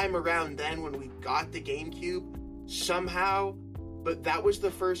sometime around then when we got the GameCube somehow. But that was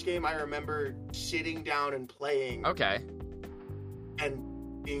the first game I remember sitting down and playing. Okay. And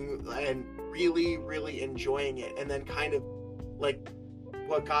really, really enjoying it. And then kind of like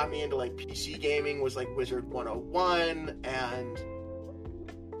what got me into like PC gaming was like Wizard 101, and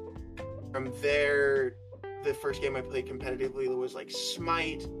from there the first game I played competitively was like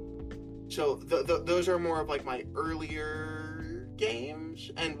Smite. So those are more of like my earlier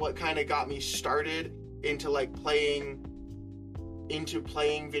games, and what kind of got me started into like playing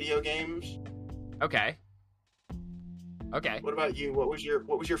video games. Okay. What about you? What was your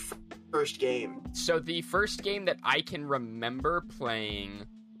first game? So the first game that I can remember playing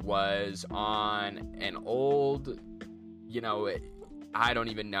was on an old, I don't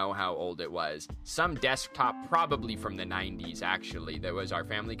even know how old it was. Some desktop, probably from the 90s, actually. That was our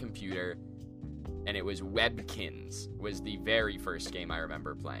family computer, and it was Webkins, was the very first game I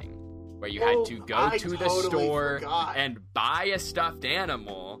remember playing, where you had to go to the store and buy a stuffed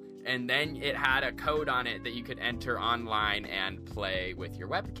animal, and then it had a code on it that you could enter online and play with your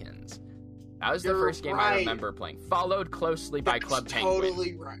Webkins. That was the first game I remember playing, followed closely by Club Penguin.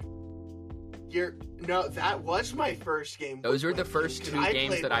 Totally right. No, that was my first game. Those were the first 2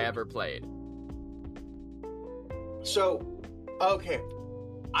 games that I ever played. So, okay,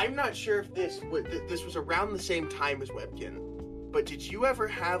 I'm not sure if this was around the same time as Webkin, but did you ever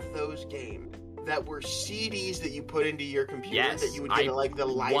have those games that were CDs that you put into your computer that you would get at like the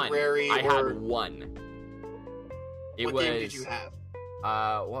library? I had one. What game did you have?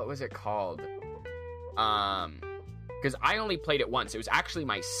 What was it called? Because I only played it once. It was actually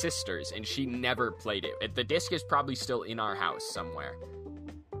my sister's, and she never played it. The disc is probably still in our house somewhere.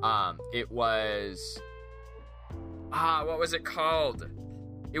 It was... what was it called?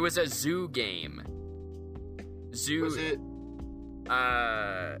 It was a zoo game. Zoo... Was it...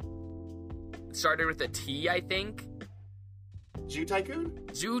 It started with a T, I think? Zoo Tycoon?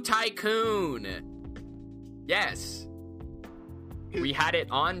 Zoo Tycoon! Yes. We had it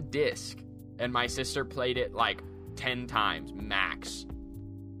on disc, and my sister played it like 10 times max.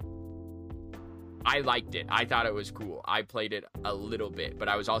 I liked it. I thought it was cool. I played it a little bit, but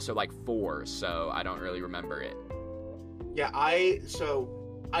I was also like 4, so I don't really remember it. Yeah, I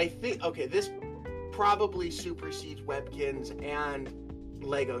think, okay, this probably supersedes Webkinz and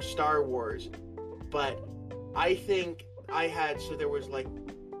Lego Star Wars, but I think there was like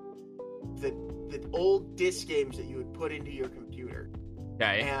the old disc games that you would put into your computer.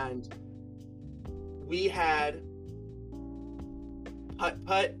 Okay. And we had Putt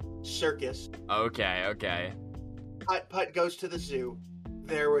Putt Circus. Okay. Putt Putt Goes to the Zoo.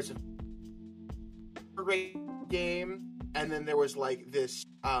 There was a game, and then there was like this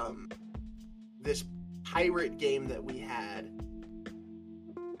pirate game that we had.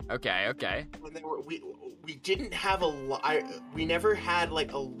 Okay. When we didn't have a lot. We never had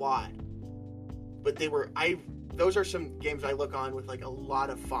like a lot, but those are some games I look on with like a lot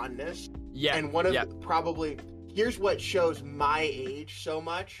of fondness. Yeah. And one of probably, here's what shows my age so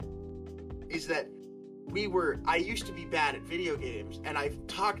much, is that I used to be bad at video games, and I've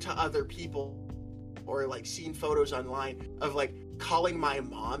talked to other people or like seen photos online of like calling my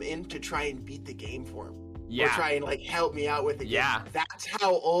mom in to try and beat the game for him. Yeah. Or try and like help me out with the game. Yeah. That's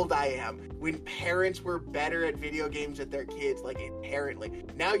how old I am. When parents were better at video games at their kids, like inherently.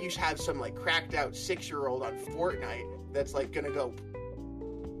 Now you have some like cracked out 6-year-old on Fortnite that's like gonna go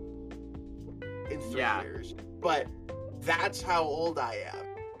in 3 years. But that's how old I am.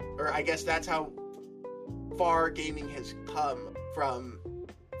 Or I guess that's how far gaming has come from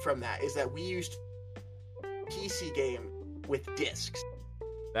that, is that we used PC game with discs.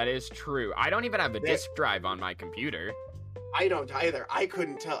 That is true. I don't even have a disk drive on my computer. I don't either. I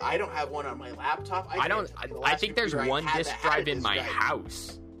couldn't tell. I don't have one on my laptop. I think there's one disk drive in my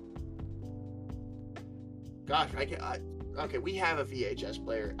house. Gosh, okay, we have a VHS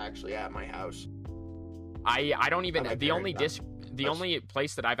player actually at my house. I don't even. The only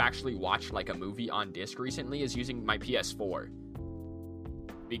place that I've actually watched like a movie on disc recently is using my PS4,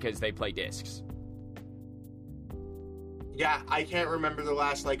 because they play discs. Yeah, I can't remember the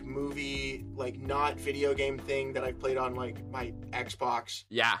last like movie, like not video game thing that I've played on like my Xbox.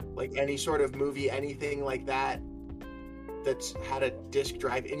 Yeah. Like any sort of movie, anything like that that's had a disc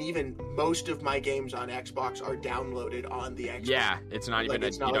drive, and even most of my games on Xbox are downloaded on the Xbox. Yeah, it's not even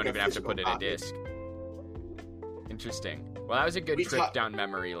like, you don't even have to put in a disc. Interesting. Well, that was a good trip down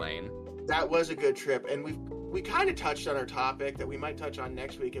memory lane. That was a good trip, and we kind of touched on our topic that we might touch on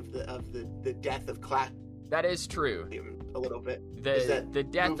next week of the death of class. That is true. A little bit. The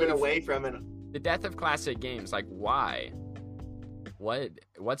death moving away from it. The death of classic games. Like, why?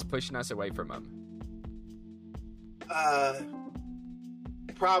 What's pushing us away from them?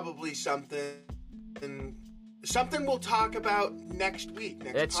 Probably something we'll talk about next week.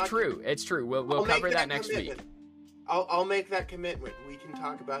 It's true. We'll cover that next week. I'll make that commitment. We can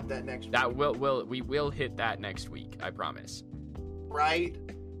talk about that next week. We will hit that next week. I promise. Right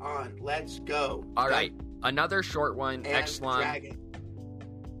on. Let's go. All right. Another short one. Exelon.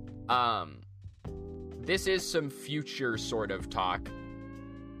 This is some future sort of talk,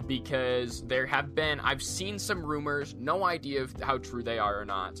 because I've seen some rumors, no idea of how true they are or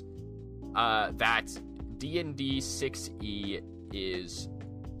not, that D&D 6e is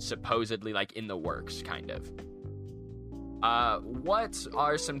supposedly like in the works, kind of. What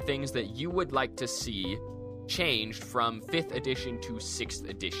are some things that you would like to see changed from 5th edition to 6th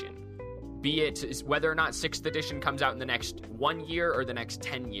edition? Be it whether or not 6th edition comes out in the next 1 year or the next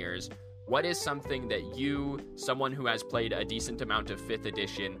 10 years, what is something that someone who has played a decent amount of 5th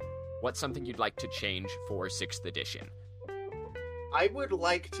edition, what's something you'd like to change for 6th edition? I would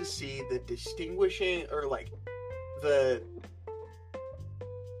like to see the distinguishing, or like the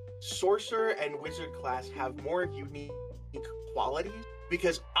sorcerer and wizard class have more unique qualities.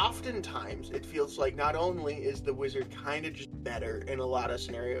 Because oftentimes it feels like not only is the wizard kind of just better in a lot of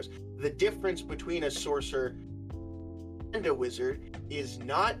scenarios, the difference between a sorcerer and a wizard is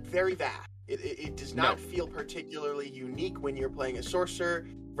not very vast. It does not feel particularly unique when you're playing a sorcerer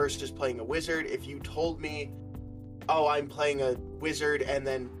versus playing a wizard. If you told me, oh, I'm playing a wizard and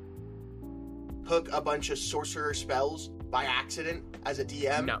then took a bunch of sorcerer spells by accident as a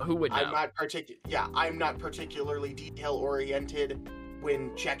DM, no, who would know? I'm not particularly detail oriented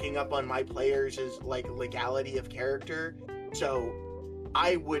when checking up on my players' like legality of character, so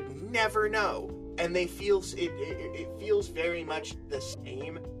I would never know. And it feels very much the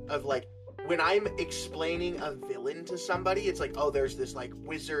same of like when I'm explaining a villain to somebody, it's like, oh, there's this like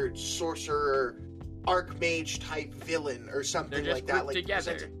wizard, sorcerer, archmage type villain or something like that. Like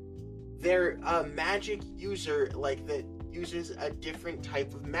together. They're a magic user like that uses a different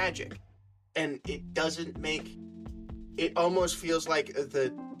type of magic, and it doesn't make it almost feels like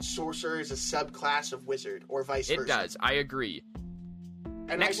the sorcerer is a subclass of wizard, or vice versa. It does. I agree.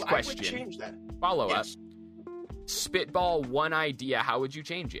 And Next question. I would change that. Follow Yes. up. Spitball one idea. How would you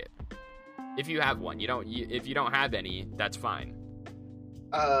change it? If you have one, if you don't have any, that's fine.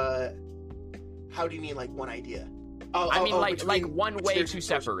 How do you mean, like, one idea? Like one way to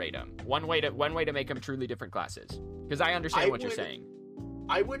separate them. One way to make them truly different classes. Because I understand what you're saying.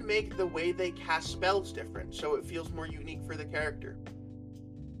 I would make the way they cast spells different, so it feels more unique for the character.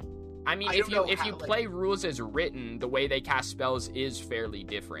 I mean, if you play rules as written, the way they cast spells is fairly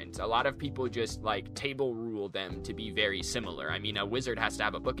different. A lot of people just like table rule them to be very similar. I mean, a wizard has to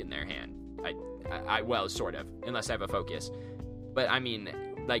have a book in their hand. Well, sort of, unless I have a focus. But I mean,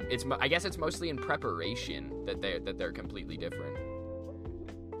 like I guess it's mostly in preparation that they're completely different.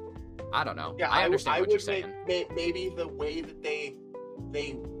 I don't know. Yeah, I understand what you're saying. Maybe the way that they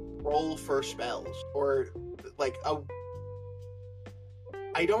roll for spells, or like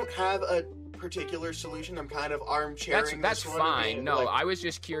I don't have a particular solution. I'm kind of armchairing. That's fine. No, I was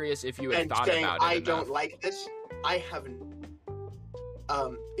just curious if you had thought about it. I don't like this. I haven't.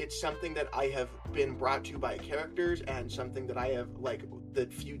 It's something that I have been brought to by characters, and something that I have, like, the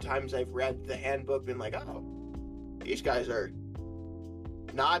few times I've read the handbook, been like, oh, these guys are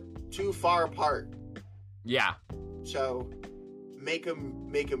not too far apart. Yeah. So make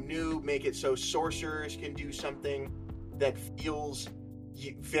them new. Make it so sorcerers can do something that feels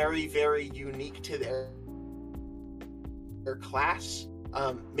very, very unique to their class.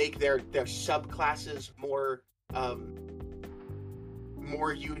 Make their subclasses more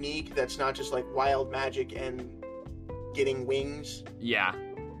unique. That's not just like wild magic and getting wings. Yeah.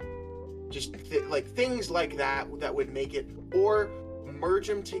 Just like things like that would make it, or merge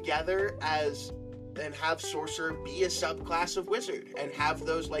them together and have sorcerer be a subclass of wizard, and have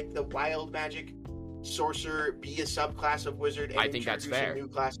those, like, the wild magic sorcerer be a subclass of wizard, and I think that's fair. A new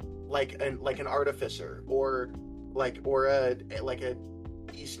class, like an artificer, or a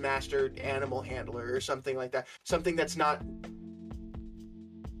beastmaster animal handler, or something like that. Something that's not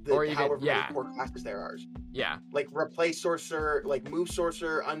however many more classes there are. Yeah. Like, replace sorcerer, like move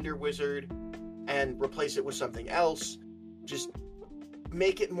sorcerer under wizard, and replace it with something else. Just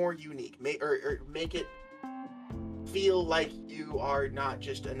make it more unique. Make it feel like you are not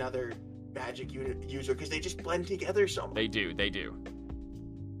just another magic user, because they just blend together so much. They do.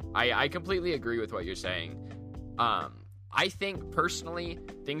 I completely agree with what you're saying. I think, personally,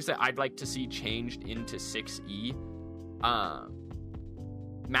 things that I'd like to see changed into 6E,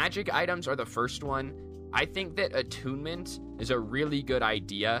 magic items are the first one. I think that attunement is a really good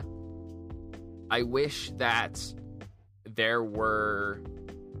idea. I wish that there were,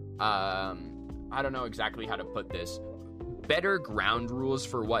 I don't know exactly how to put this, better ground rules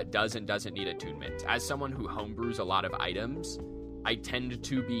for what does and doesn't need attunement. As someone who homebrews a lot of items, I tend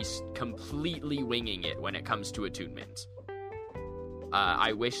to be completely winging it when it comes to attunement.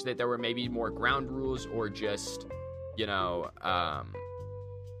 I wish that there were maybe more ground rules, or just, I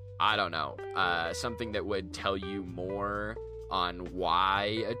don't know, something that would tell you more on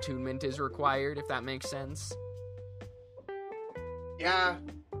why attunement is required, if that makes sense. Yeah,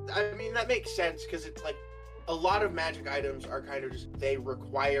 I mean, that makes sense, because it's like a lot of magic items are kind of just, they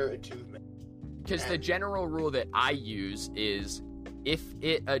require attunement. Because the general rule that I use is, if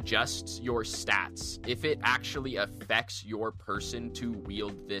it adjusts your stats, if it actually affects your person to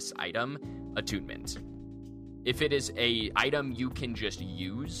wield this item, attunement. If it is a item you can just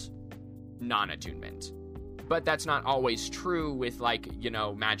use, non-attunement. But that's not always true with, like,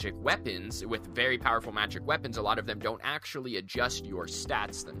 magic weapons. With very powerful magic weapons, a lot of them don't actually adjust your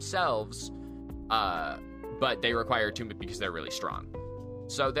stats themselves, but they require attunement because they're really strong.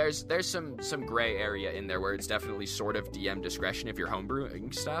 So there's some gray area in there where it's definitely sort of DM discretion if you're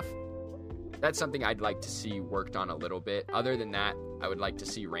homebrewing stuff. That's something I'd like to see worked on a little bit. Other than that, I would like to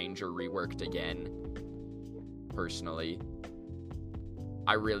see Ranger reworked again, personally.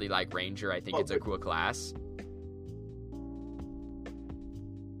 I really like Ranger. I think it's a cool class.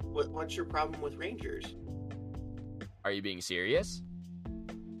 What's your problem with Rangers? Are you being serious?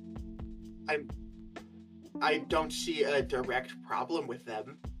 I don't see a direct problem with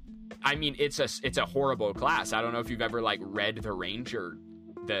them. I mean, it's a horrible class. I don't know if you've ever, like, read the Ranger,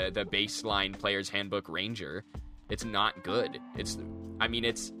 the baseline player's handbook Ranger. It's not good. It's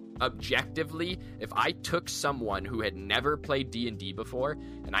objectively, if I took someone who had never played D&D before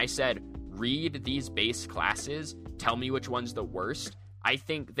and I said, read these base classes, tell me which one's the worst, I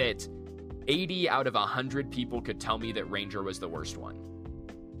think that 80 out of 100 people could tell me that Ranger was the worst one.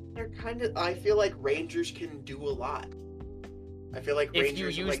 I feel like Rangers can do a lot. I feel like If you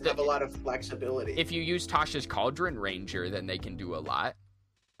Rangers use have a lot of flexibility. If you use Tasha's Cauldron Ranger, then they can do a lot.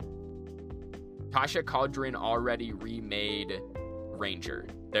 Tasha Cauldron already remade Ranger.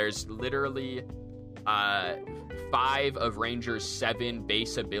 There's literally 5 of Ranger's 7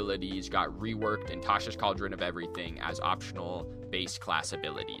 base abilities got reworked in Tasha's Cauldron of Everything as optional base class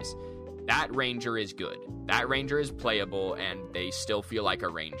abilities. That Ranger is good. That Ranger is playable, and they still feel like a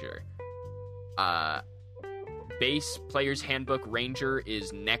Ranger. Base Player's Handbook Ranger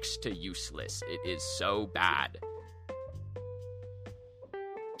is next to useless. It is so bad.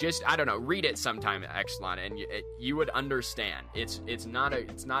 Just, I don't know, read it sometime, Exelon, and you would understand. It's not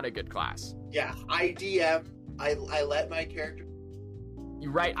a good class. Yeah, I DM. I let my character.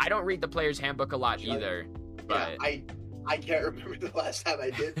 You're right. I don't read the Player's Handbook a lot either. But yeah, I can't remember the last time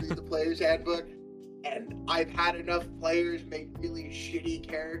I did read the Player's Handbook, and I've had enough players make really shitty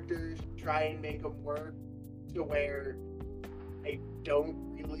characters, try and make them work, to where I don't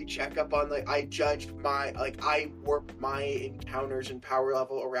really check up on, like, I judged my, like, I warped my encounters and power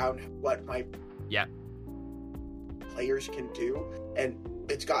level around what my players can do, and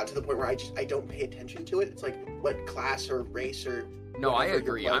it's gotten to the point where I don't pay attention to it. It's like, what class or race or... No, I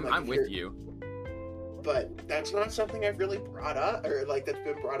agree. I'm with you. But that's not something I've really brought up, or like that's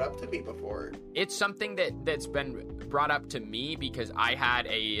been brought up to me before. It's something that's been brought up to me because I had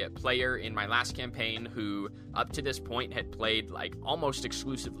a player in my last campaign who, up to this point, had played like almost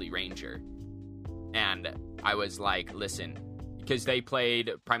exclusively Ranger. And I was like, listen, because they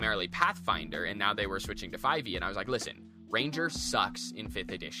played primarily Pathfinder, and now they were switching to 5e, and I was like, listen, Ranger sucks in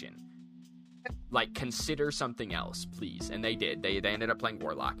 5th edition. Like, consider something else, please. And they did. They ended up playing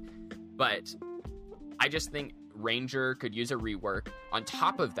Warlock. But I just think Ranger could use a rework. On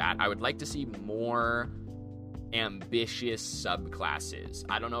top of that, I would like to see more ambitious subclasses.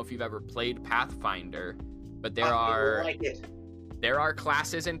 I don't know if you've ever played Pathfinder, but there are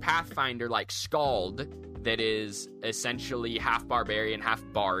classes in Pathfinder like Scald that is essentially half barbarian, half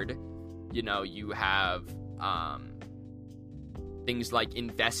bard. You know, you have things like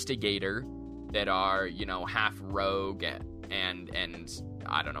Investigator that are, you know, half rogue and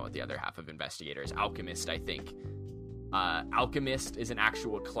I don't know what the other half of Investigator is. Alchemist, I think. Alchemist is an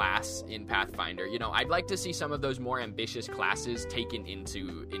actual class in Pathfinder. You know, I'd like to see some of those more ambitious classes taken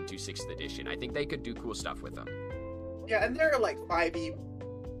into 6th edition. I think they could do cool stuff with them. Yeah, and there are like 5e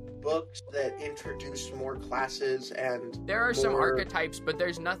books that introduce more classes, and there are some archetypes, but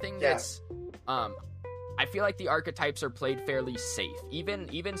there's nothing that's I feel like the archetypes are played fairly safe.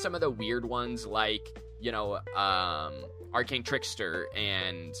 Even some of the weird ones like, you know, Arcane Trickster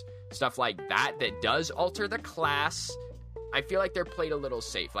and stuff like that does alter the class. I feel like they're played a little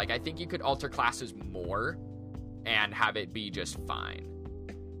safe. Like, I think you could alter classes more and have it be just fine.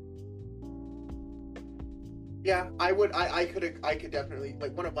 Yeah, I could definitely,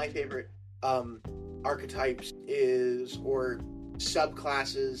 like, one of my favorite archetypes is, or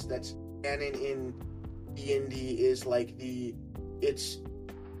subclasses that's canon in D&D is like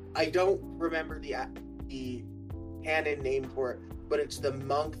I don't remember the canon name for it, but it's the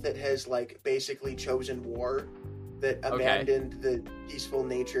monk that has, like, basically chosen war, that abandoned the peaceful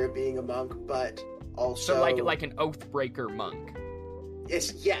nature of being a monk, but also... So like an Oathbreaker monk.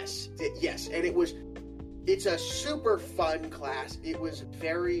 Yes, and it's a super fun class. It was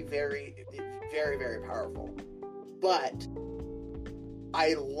very, very, very, very powerful. But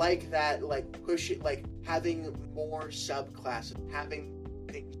I like that, like, push it, like, having more subclasses, having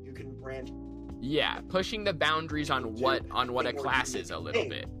things you can branch. Yeah, pushing the boundaries on what a class is a little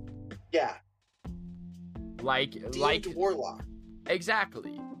bit. Yeah. Like Warlock.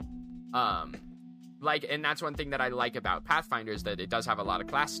 Exactly. Like, and that's one thing that I like about Pathfinder is that it does have a lot of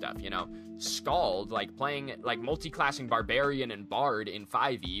class stuff, you know. Scald, like, playing, like, multi-classing Barbarian and Bard in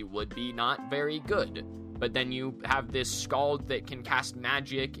 5e would be not very good. But then you have this Scald that can cast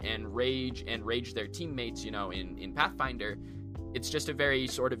magic and rage their teammates, you know, in Pathfinder. It's just a very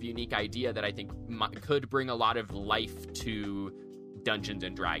sort of unique idea that I think could bring a lot of life to Dungeons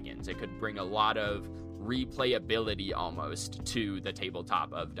and Dragons. It could bring a lot of replayability almost to the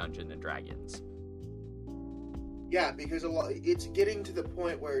tabletop of Dungeons and Dragons. Yeah, because it's getting to the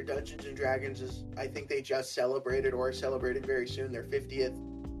point where Dungeons and Dragons is, I think they just celebrated or are celebrating very soon their 50th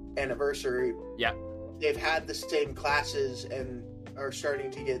anniversary. Yeah. They've had the same classes and are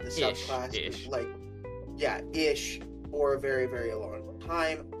starting to get the subclasses, like, ish, for a very, very long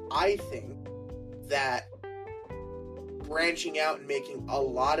time. I think that branching out and making a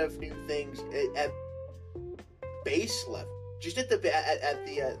lot of new things at base level, just at the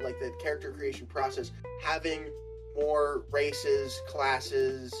like the character creation process, having more races,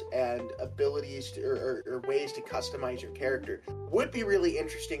 classes, and abilities to, or ways to customize your character would be really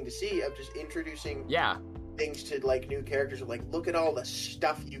interesting to see, of just introducing things to like new characters, of like, look at all the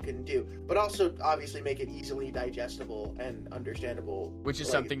stuff you can do, but also obviously make it easily digestible and understandable, which is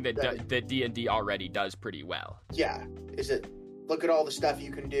like, something that D&D already does pretty well. Yeah, is it look at all the stuff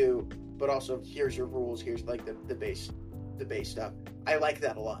you can do, but also here's your rules, here's like the base stuff. I like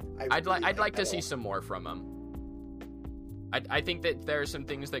that a lot. I'd like to see some more from them. I think that there are some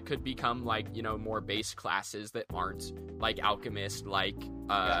things that could become, like, you know, more base classes that aren't, like Alchemist, like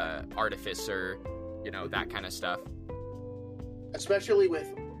Artificer, you know, that kind of stuff. Especially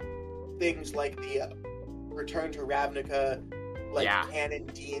with things like the Return to Ravnica, like, canon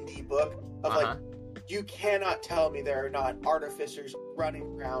D&D book, of like, you cannot tell me there are not artificers running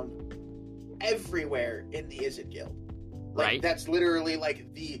around everywhere in the Izzet Guild. Like, right? That's literally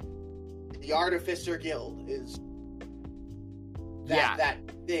like the Artificer Guild is that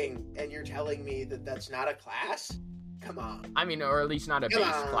thing, and you're telling me that that's not a class? Come on. I mean, or at least not a base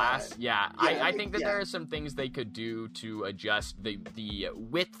class. I think that there are some things they could do to adjust the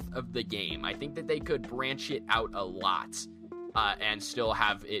width of the game. I think that they could branch it out a lot, and still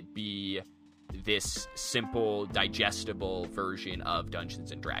have it be this simple, digestible version of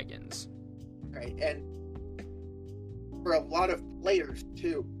Dungeons and Dragons. Right, and for a lot of players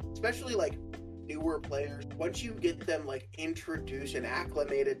too, especially like newer players, once you get them like introduced and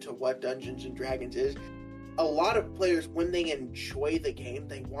acclimated to what Dungeons and Dragons is, a lot of players, when they enjoy the game,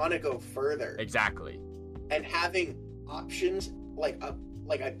 they want to go further. Exactly. And having options, like a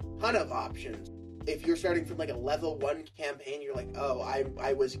ton of options. If you're starting from like a level 1 campaign, you're like, oh,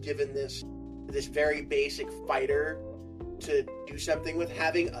 I was given this very basic fighter to do something with.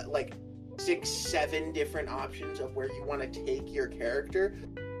 Having like 6-7 different options of where you want to take your character,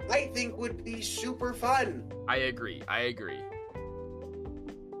 I think would be super fun. I agree. I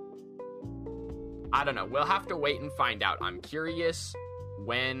don't know. We'll have to wait and find out. I'm curious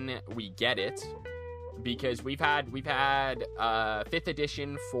when we get it, because we've had 5th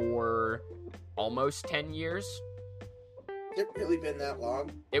edition for almost 10 years. Has it really been that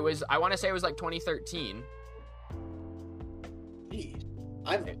long? I want to say it was like 2013. Jeez.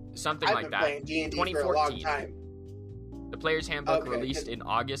 I've been playing D&D for a long time. The Player's Handbook released in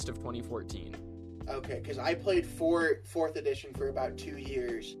August of 2014. Okay, because I played 4th edition for about 2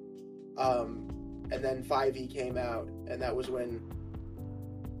 years, and then 5e came out, and that was when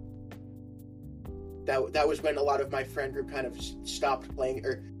that was when a lot of my friend group kind of stopped playing,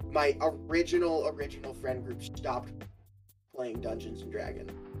 or my original friend group stopped playing Dungeons and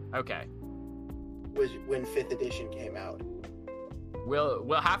Dragons. Okay. Was when 5th edition came out.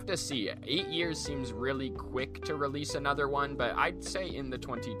 We'll have to see. 8 years seems really quick to release another one, but I'd say in the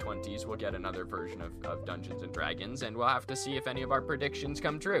 2020s we'll get another version of Dungeons and Dragons, and we'll have to see if any of our predictions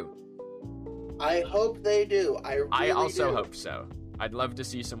come true. I hope they do. I also hope so. I'd love to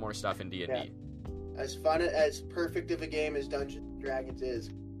see some more stuff in D&D. Yeah. As fun, as perfect of a game as Dungeons and Dragons is,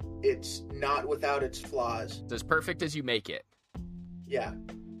 it's not without its flaws. It's as perfect as you make it. Yeah.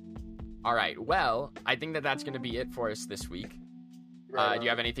 All right. Well, I think that's going to be it for us this week. Right do you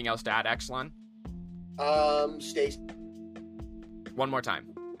have anything else to add, Exelon? Stay. One more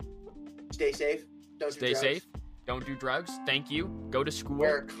time. Stay safe. Stay safe. Don't do drugs. Thank you. Go to school.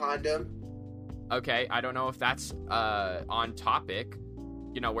 Wear a condom. Okay, I don't know if that's on topic.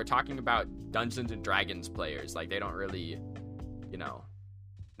 You know, we're talking about Dungeons and Dragons players. Like, they don't really, you know,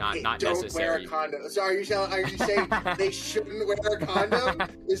 not necessary. Don't wear a condom. So are you saying they shouldn't wear a condom?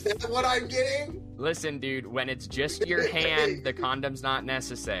 Is that what I'm getting? Listen, dude, when it's just your hand, the condom's not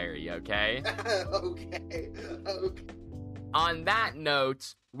necessary, okay? Okay. On that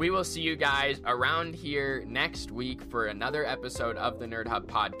note, we will see you guys around here next week for another episode of the Nerd Hub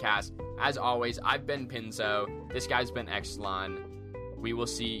podcast. As always, I've been Pinzo. This guy's been Exelon. We will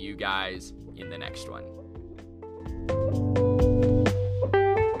see you guys in the next one.